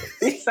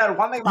 He said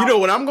one thing. You know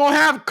what? I'm gonna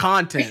have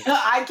content.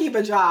 I keep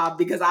a job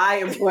because I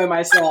employ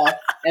myself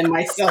and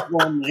myself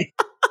only.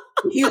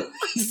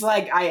 He's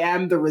like, I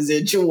am the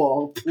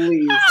residual,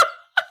 please.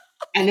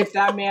 And if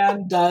that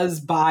man does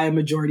buy a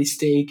majority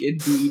stake in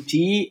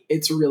BET,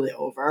 it's really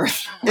over.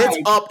 It's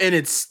up and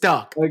it's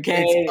stuck.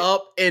 Okay. It's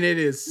up and it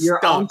is Your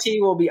stuck. auntie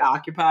will be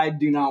occupied.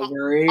 Do not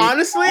worry.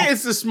 Honestly,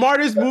 it's the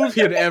smartest move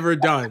he had ever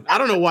done. I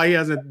don't know why he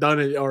hasn't done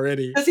it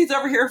already. Because he's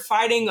over here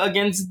fighting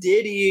against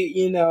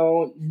Diddy, And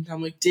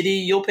I'm like, Diddy,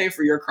 you'll pay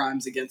for your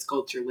crimes against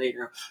culture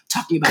later.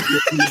 Talking about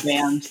the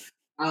band.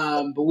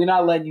 But we're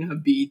not letting you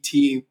have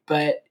BET.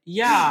 But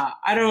yeah,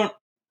 I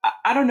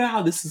don't know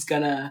how this is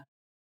gonna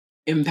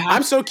impact.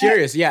 I'm so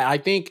curious. Yeah, I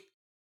think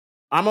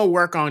I'm gonna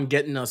work on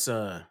getting us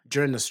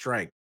during the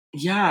strike.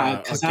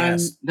 Yeah,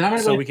 because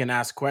we can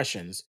ask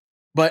questions.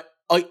 But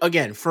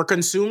again, for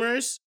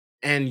consumers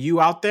and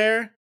you out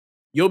there,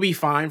 you'll be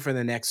fine for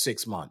the next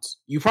 6 months.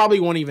 You probably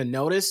won't even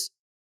notice.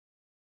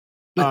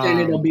 But then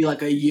it'll be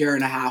like a year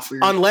and a half.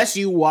 Unless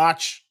you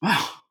watch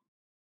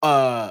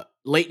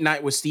Late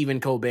Night with Stephen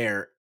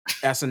Colbert,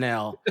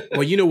 SNL.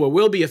 Well, what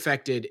will be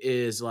affected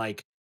is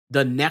like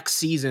the next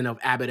season of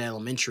Abbott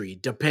Elementary,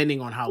 depending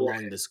on how long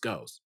Right. this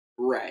goes.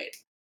 Right.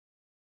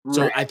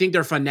 So Right. I think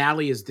their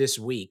finale is this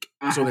week.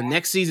 So Uh-huh. the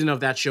next season of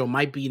that show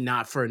might be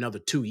not for another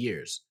 2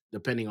 years,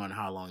 depending on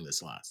how long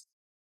this lasts.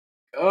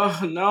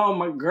 Oh no,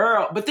 my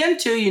girl. But then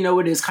too,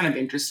 it is kind of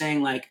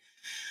interesting. Like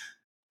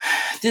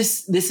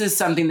this is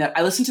something that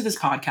I listened to this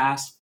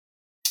podcast.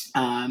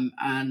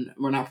 And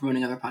we're not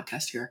promoting other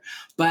podcasts here,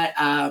 but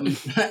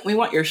we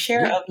want your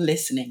share We of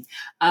listening.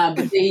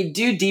 But they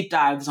do deep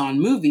dives on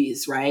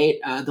movies, right?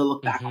 They'll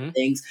look back on Mhm.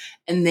 things,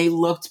 and they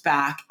looked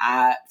back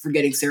at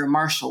Forgetting Sarah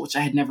Marshall, which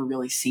I had never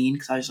really seen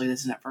because I usually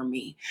this isn't for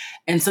me.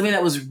 And something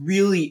that was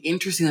really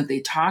interesting that they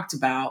talked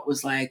about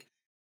was like,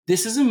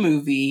 this is a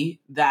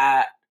movie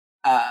that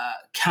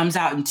comes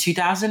out in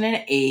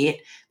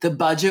 2008. The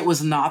budget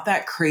was not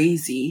that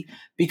crazy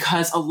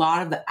because a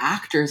lot of the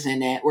actors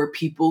in it were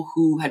people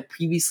who had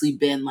previously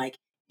been like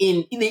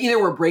they either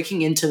were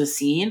breaking into the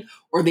scene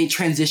or they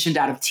transitioned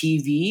out of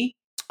TV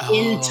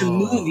into Oh,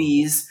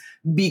 movies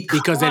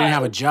because they didn't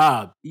have a because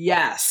job.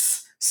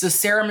 yes. So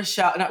Sarah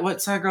Michelle,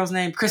 what's that girl's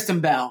name? Kristen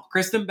Bell.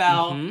 Kristen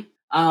Bell,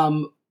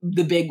 Mhm.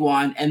 the big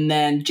one, and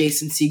then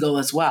Jason Segel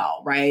as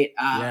well, right?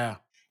 Yeah.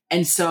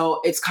 And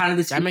so it's kind of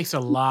this, That makes a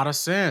lot of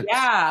sense.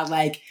 yeah,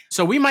 like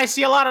So we might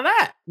see a lot of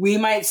that. we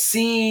might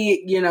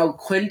see,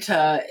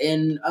 Quinta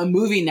in a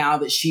movie now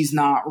that she's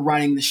not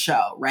running the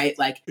show, right?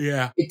 Like,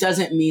 Yeah. it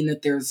doesn't mean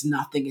that there's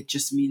nothing. It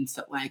just means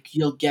that, like,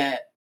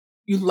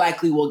 you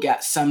likely will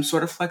get some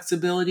sort of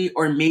flexibility,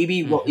 or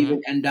maybe we'll even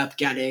Mhm. end up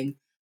getting,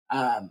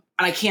 and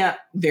I can't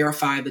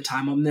verify the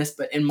time on this,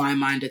 but in my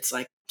mind, it's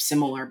like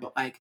similar, but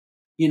like,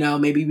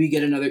 maybe we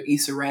get another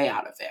Issa Rae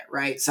out of it,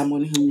 right?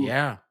 Someone who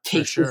Yeah, for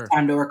takes this sure.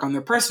 time to work on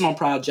their personal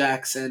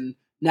projects, and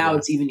now Yeah.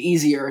 it's even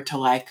easier to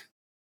like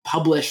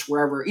publish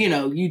wherever,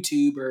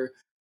 YouTube or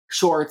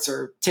shorts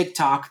or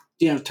TikTok,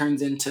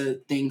 turns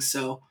into things.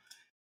 So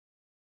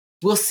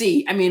we'll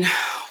see. I mean,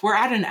 we're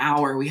at an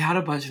hour. We had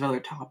a bunch of other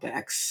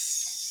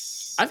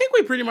topics. I think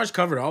we pretty much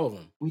covered all of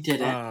them. We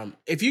did it.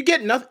 If you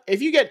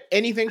get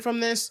anything from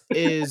this,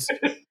 is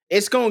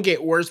it's gonna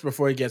get worse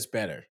before it gets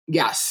better.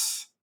 Yes.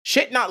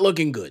 Shit not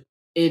looking good.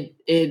 It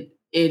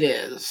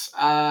is.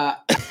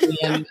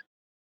 And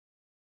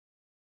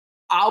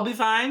I'll be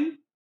fine.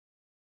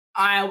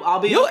 I'll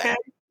be You okay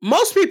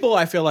Most people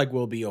I feel like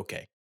will be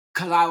okay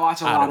because I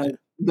watch a out lot of of it.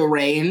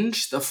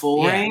 the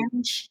full Yeah.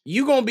 range.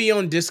 You gonna be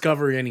on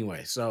Discovery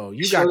anyway, so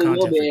you got Surely will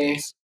content for be.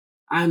 days.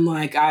 I'm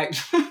like,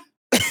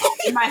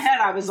 in my head,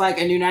 I was like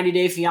a new 90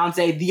 Day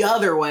Fiance the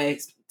other way.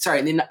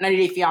 Sorry, the 90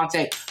 Day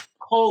Fiance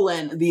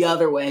colon the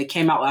other way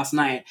came out last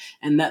night.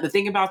 And the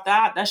thing about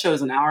that show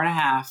is an hour and a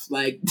half.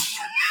 Like,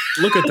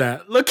 Look at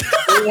that. Look.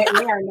 they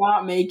are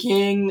not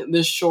making the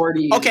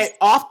shorties. Okay,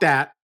 off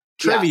that,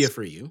 trivia Yes.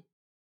 for you.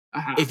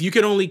 Uh-huh. If you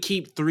could only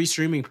keep 3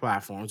 streaming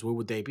platforms, what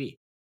would they be?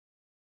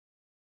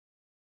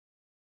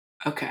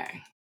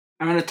 Okay.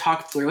 I'm going to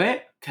talk through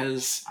it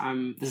because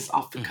this is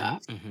off the Mhm,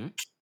 cuff. mhm.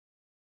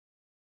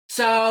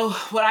 So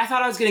when I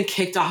thought I was getting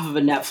kicked off of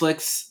a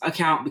Netflix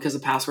account because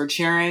of password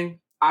sharing,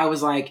 I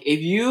was like, if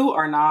you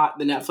are not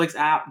the Netflix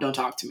app, don't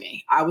talk to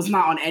me. I was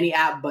not on any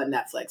app but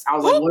Netflix. I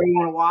was like, Whoop. what do you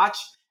want to watch?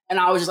 And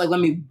I was just like, let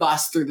me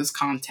bust through this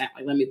content.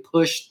 Like, let me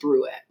push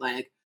through it.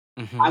 Like,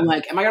 Mhm. I'm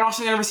like, am I gonna watch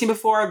something I've never seen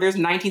before? There's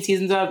 19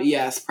 seasons of?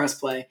 Yes, press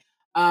play.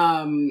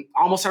 I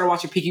almost started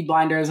watching Peaky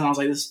Blinders and I was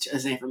like,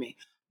 this ain't for me.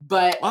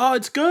 But Oh,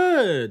 it's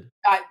good.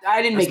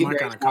 I didn't That's make it my very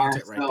kind of far,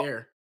 content right so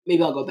there.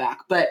 maybe I'll go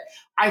back. But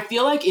I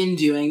feel like in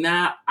doing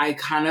that, I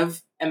kind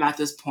of am at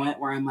this point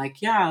where I'm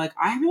like, yeah, like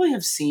I really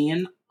have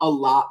seen a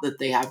lot that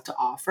they have to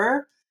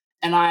offer.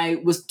 And I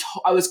was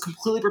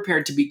completely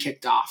prepared to be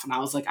kicked off. And I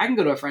was like, I can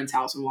go to a friend's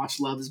house and watch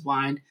Love is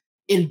Blind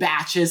in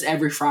batches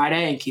every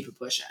Friday and keep it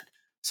pushing.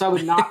 So I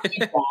would not keep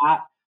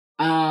that.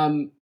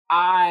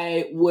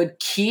 I would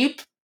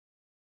keep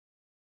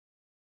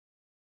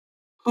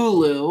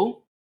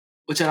Hulu,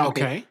 which I don't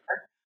pay Okay.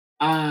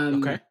 for.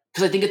 Okay.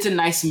 Because I think it's a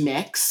nice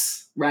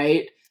mix,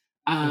 right?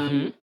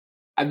 Mhm.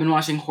 I've been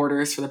watching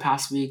Hoarders for the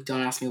past week.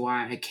 Don't ask me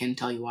why. I can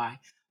tell you why.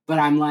 But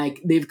I'm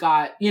like, they've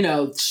got,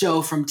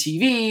 show from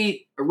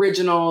TV,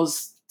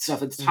 originals,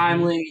 stuff that's Mhm.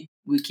 timely.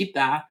 We keep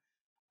that.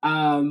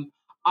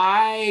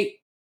 I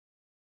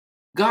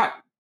got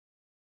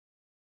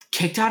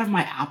kicked out of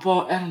my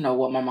Apple. I don't know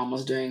what my mom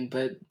was doing,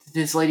 but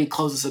this lady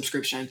closed the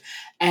subscription.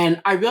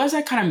 And I realized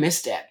I kind of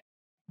missed it.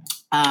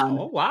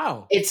 Oh,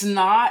 wow. It's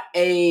not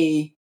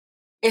a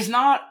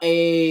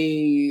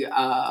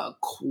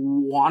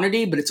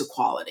quantity, but it's a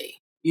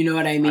quality. You know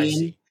what I I mean?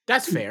 see.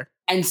 That's fair.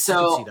 And I can see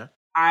so that.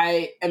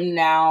 I am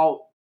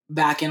now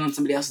back in on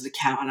somebody else's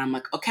account and I'm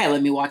like, okay,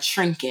 let me watch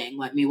Shrinking.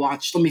 Let me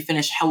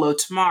finish Hello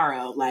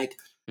Tomorrow. Like,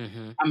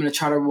 Mhm. I'm gonna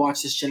try to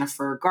watch this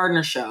Jennifer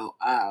Gardner show.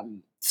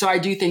 So I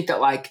do think that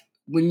like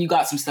when you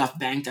got some stuff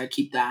banked, I'd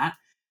keep that.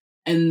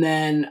 And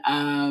then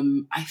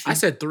I I think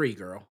said 3,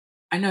 girl.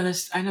 I know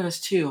this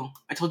too.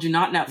 I told you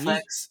not You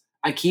Netflix.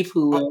 I keep Oh,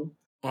 Hulu.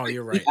 oh, I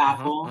you're keep right.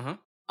 Uh-huh. Apple. Uh-huh.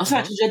 Also, I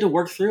Uh-huh. told you I had to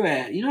work through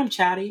it. You know I'm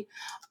chatty.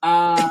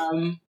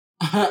 Um,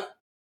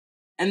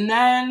 and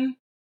then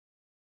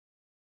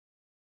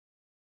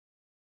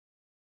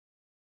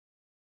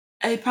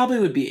It probably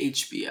would be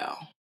HBO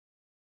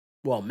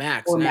Well,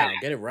 Max or now.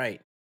 Max. Get it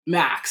right.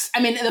 Max.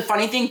 I mean, the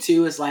funny thing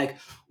too is like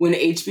when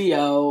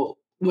HBO,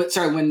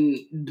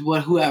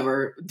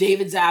 whoever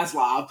David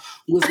Zaslav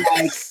was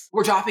like,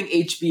 we're dropping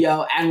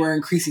HBO and we're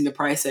increasing the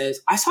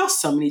prices. I saw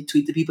so many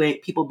tweets of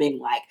people being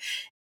like,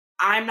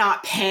 I'm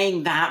not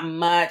paying that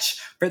much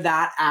for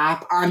that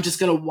app. I'm just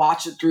gonna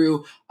watch it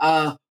through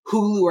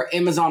Hulu or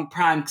Amazon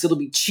Prime because it'll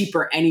be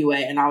cheaper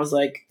anyway. And I was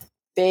like,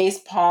 face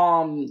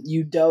palm,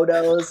 you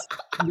dodos.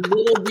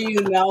 Little do you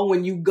know,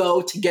 when you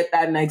go to get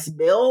that next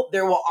bill,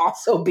 there will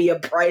also be a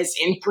price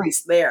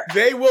increase there.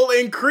 They will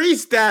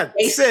increase that,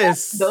 They set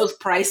sis. those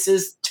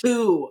prices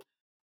too.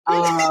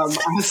 I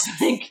was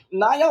like,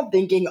 now y'all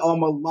thinking, oh,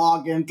 I'm gonna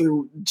log in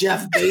through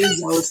Jeff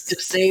Bezos to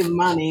save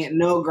money.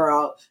 No,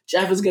 girl.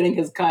 Jeff is getting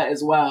his cut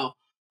as well.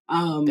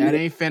 That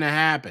ain't finna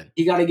happen.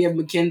 You got to give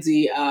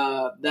McKinsey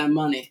that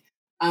money.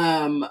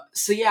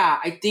 So yeah,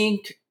 I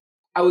think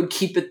I would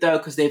keep it though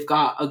because they've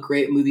got a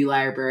great movie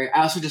library.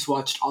 I also just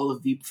watched all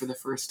of Veep for the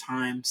first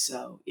time.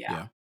 So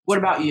yeah. What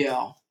about you?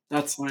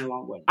 That's my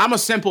long one. I'm a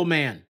simple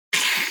man.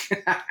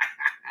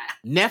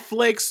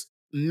 Netflix,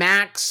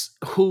 Max,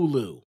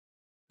 Hulu.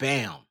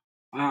 Bam.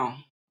 Wow.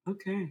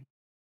 Okay.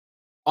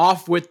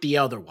 Off with the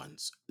other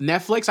ones.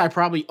 Netflix, I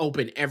probably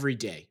open every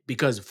day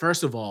because,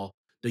 first of all,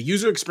 the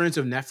user experience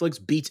of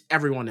Netflix beats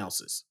everyone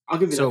else's. I'll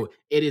give you so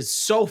it is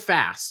so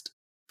fast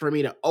for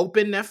me to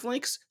open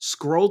Netflix,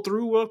 scroll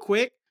through real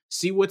quick,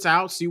 see what's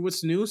out, see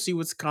what's new, see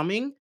what's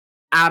coming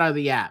out of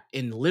the app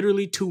in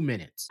literally 2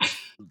 minutes.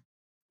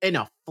 In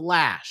a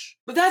flash.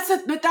 But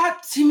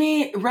that to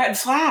me, red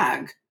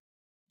flag.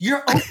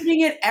 You're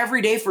opening it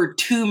every day for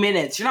 2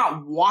 minutes. You're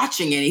not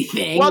watching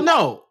anything. Well,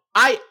 no,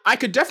 I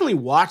could definitely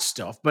watch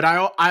stuff, but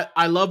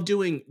I love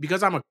doing,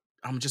 because I'm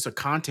just a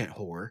content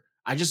whore.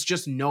 I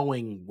just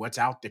knowing what's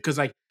out there because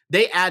like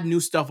they add new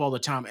stuff all the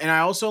time, and I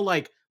also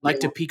like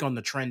to peek on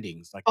the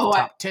trendings, like the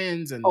top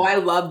 10s. And I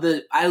love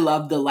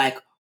the like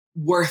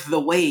worth the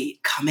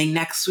wait coming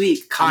next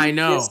week. Coming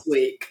this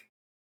week.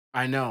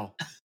 I know.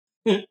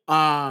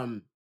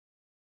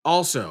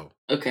 Also,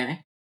 okay.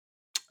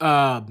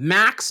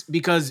 Max,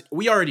 because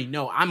we already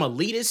know I'm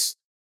elitist.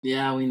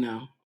 Yeah, we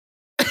know.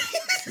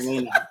 We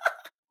know.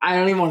 I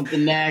don't even want the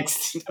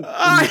next.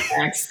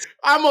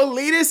 I'm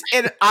elitist,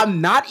 and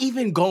I'm not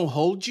even gonna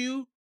hold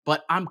you,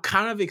 but I'm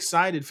kind of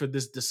excited for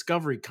this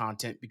Discovery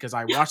content because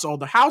I watched all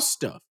the House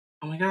stuff.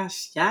 Oh my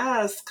gosh,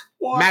 yes.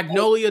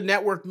 Magnolia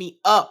Network me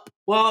up.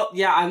 Well,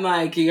 yeah, I'm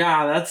like,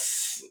 yeah,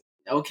 that's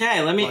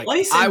okay. Let me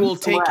see. I will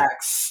take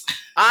it.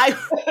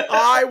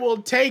 I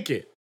will take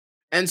it.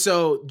 And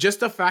so just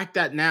the fact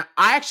that now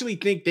I actually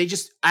think they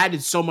just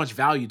added so much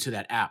value to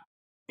that app.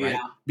 Right?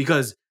 Yeah.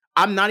 Because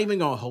I'm not even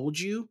gonna hold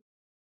you.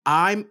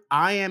 I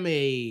am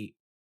a,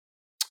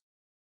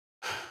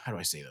 how do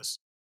I say this?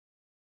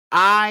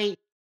 I'm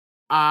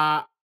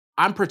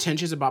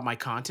pretentious about my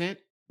content,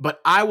 but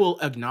I will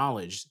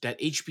acknowledge that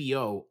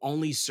HBO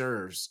only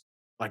serves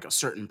like a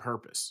certain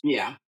purpose.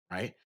 Yeah.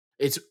 Right?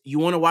 It's, you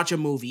want to watch a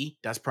movie,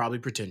 that's probably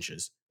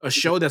pretentious. A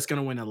show that's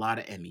going to win a lot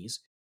of Emmys.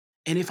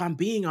 And if I'm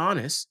being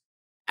honest,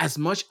 as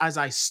much as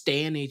I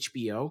stan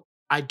HBO,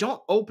 I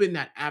don't open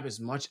that app as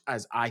much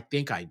as I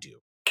think I do.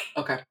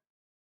 Okay.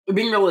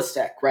 Being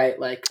realistic, right?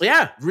 Like,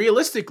 yeah,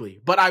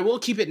 realistically. But I will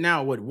keep it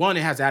now. With one,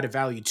 it has added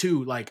value.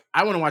 Two, like,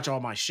 I want to watch all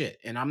my shit,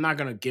 and I'm not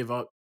gonna give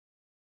up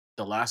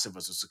The Last of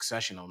Us or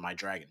Succession on my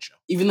Dragon show.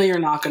 Even though you're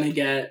not gonna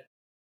get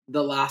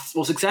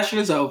Succession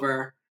is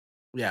over.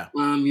 Yeah.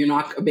 You're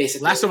not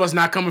basically Last of Us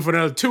not coming for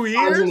another 2 years.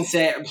 I was gonna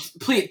say,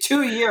 please,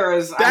 2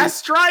 years.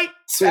 That's right.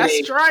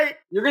 That's right.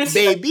 You're gonna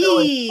see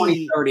baby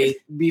 2030.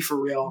 Be for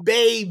real,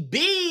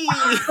 baby.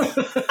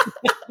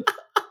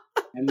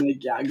 And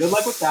like, yeah, good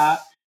luck with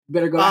that.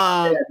 Better go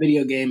back to that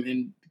video game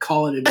and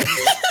call it a day.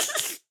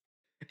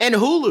 And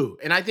Hulu.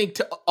 And I think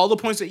to all the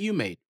points that you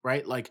made,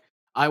 right? Like,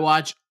 I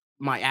watch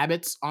my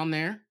Abbotts on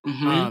there.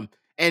 Mm-hmm.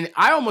 And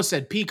I almost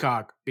said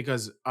Peacock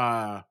because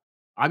I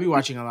be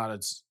watching a lot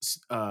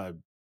of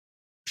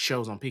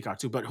shows on Peacock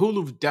too. But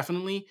Hulu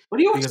definitely. What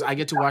do you watch? Because I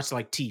get to watch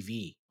like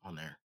TV on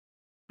there.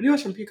 What do you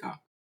watch on Peacock?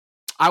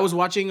 I was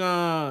watching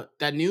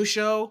that new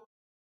show.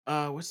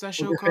 What's that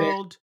show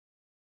called?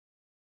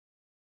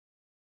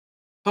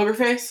 Poker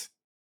Face?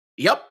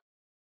 Yep.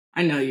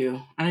 I know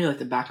you. I know you like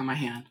the back of my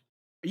hand.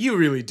 You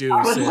really do,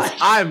 sis. Like,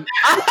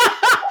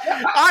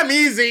 I'm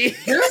easy.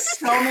 There's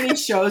so many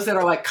shows that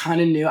are like kind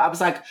of new. I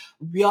was like,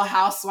 Real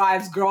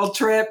Housewives Girl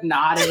Trip,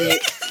 not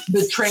it.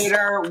 The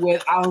Trader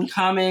with Alan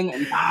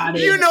Cumming, not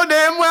it. You know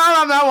damn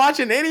well I'm not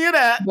watching any of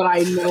that. But I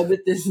know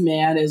that this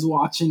man is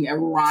watching a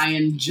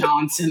Ryan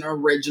Johnson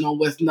original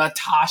with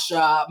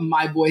Natasha,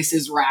 My Voice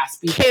is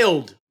Raspy.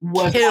 Killed.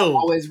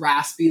 Always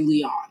Raspy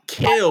Leon.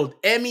 Killed.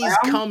 Emmy's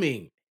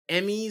coming.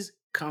 Emmy's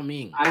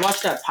coming. I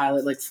watched that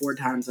pilot like 4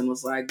 times and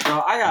was like,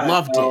 girl, I gotta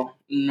Loved go.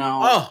 it.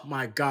 No. Oh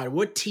my God.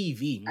 What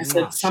TV? I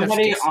said,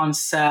 somebody on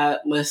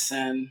set,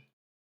 listen,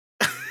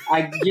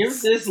 I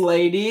give this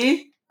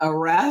lady a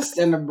rest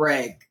and a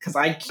break because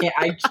I can't.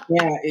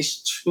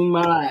 It's too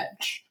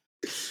much.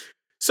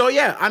 So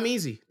yeah, I'm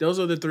easy. Those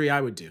are the 3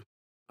 I would do.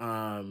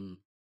 Um,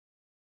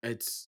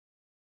 it's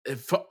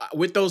if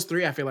with those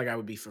three, I feel like I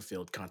would be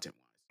fulfilled content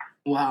wise.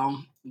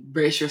 Well,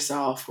 brace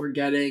yourself. We're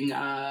getting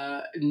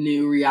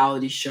new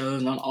reality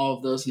shows on all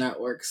of those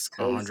networks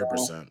because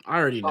 100%. I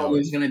already know it.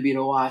 always going to be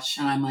to watch.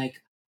 And I'm like,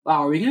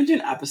 wow, are we going to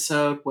do an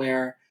episode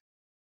where,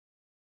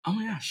 oh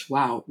my gosh,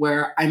 wow,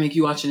 where I make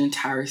you watch an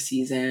entire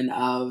season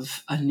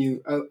of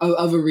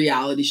of a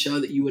reality show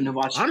that you wouldn't have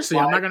watched Honestly,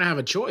 before, I'm not gonna have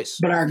a choice.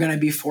 but are going to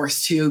be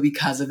forced to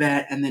because of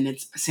it. And then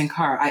it's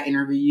Sankar. I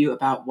interview you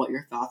about what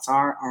your thoughts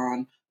are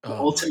on the Oh my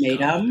God.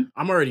 ultimatum.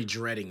 I'm already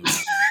dreading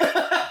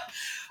that.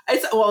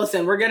 Well,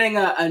 listen, we're getting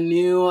a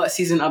new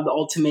season of the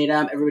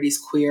ultimatum. Everybody's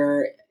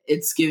queer.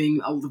 It's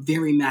getting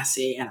very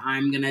messy, and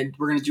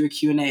we're gonna do a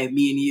Q&A of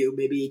me and you,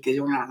 baby,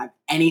 because we're not have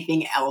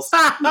anything else.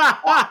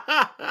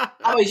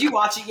 I'm like, you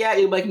watch it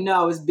yet? You're like,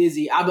 no, I was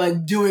busy. I'm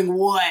like, doing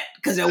what?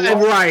 Because it was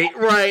right.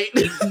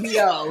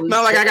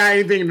 Not like I got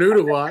anything new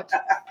to watch.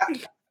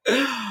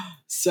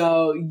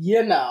 So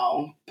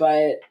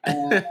but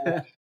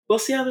we'll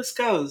see how this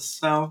goes.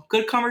 So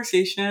good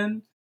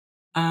conversation.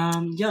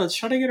 Let's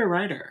try to get a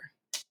writer.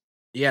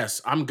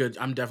 Yes, I'm good.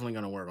 I'm definitely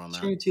gonna work on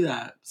that. Try to do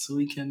that so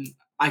I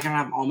can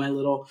have all my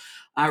little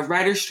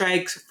writer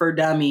strikes for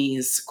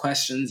dummies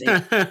questions.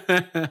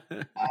 Because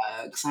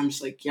I'm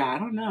just like, I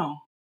don't know.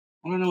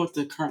 I don't know what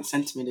the current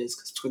sentiment is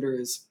because Twitter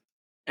is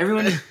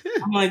everyone.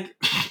 I'm like,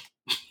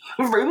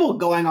 people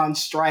going on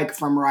strike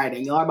from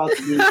writing. Y'all are about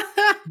to be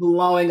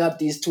blowing up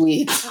these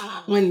tweets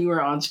when you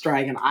were on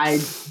strike, and I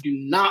do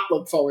not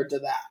look forward to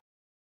that.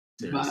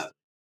 Seriously. But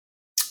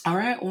all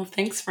right, well,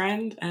 thanks,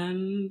 friend,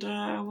 and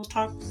we'll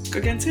talk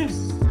again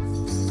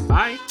soon.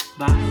 Bye.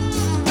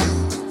 Bye.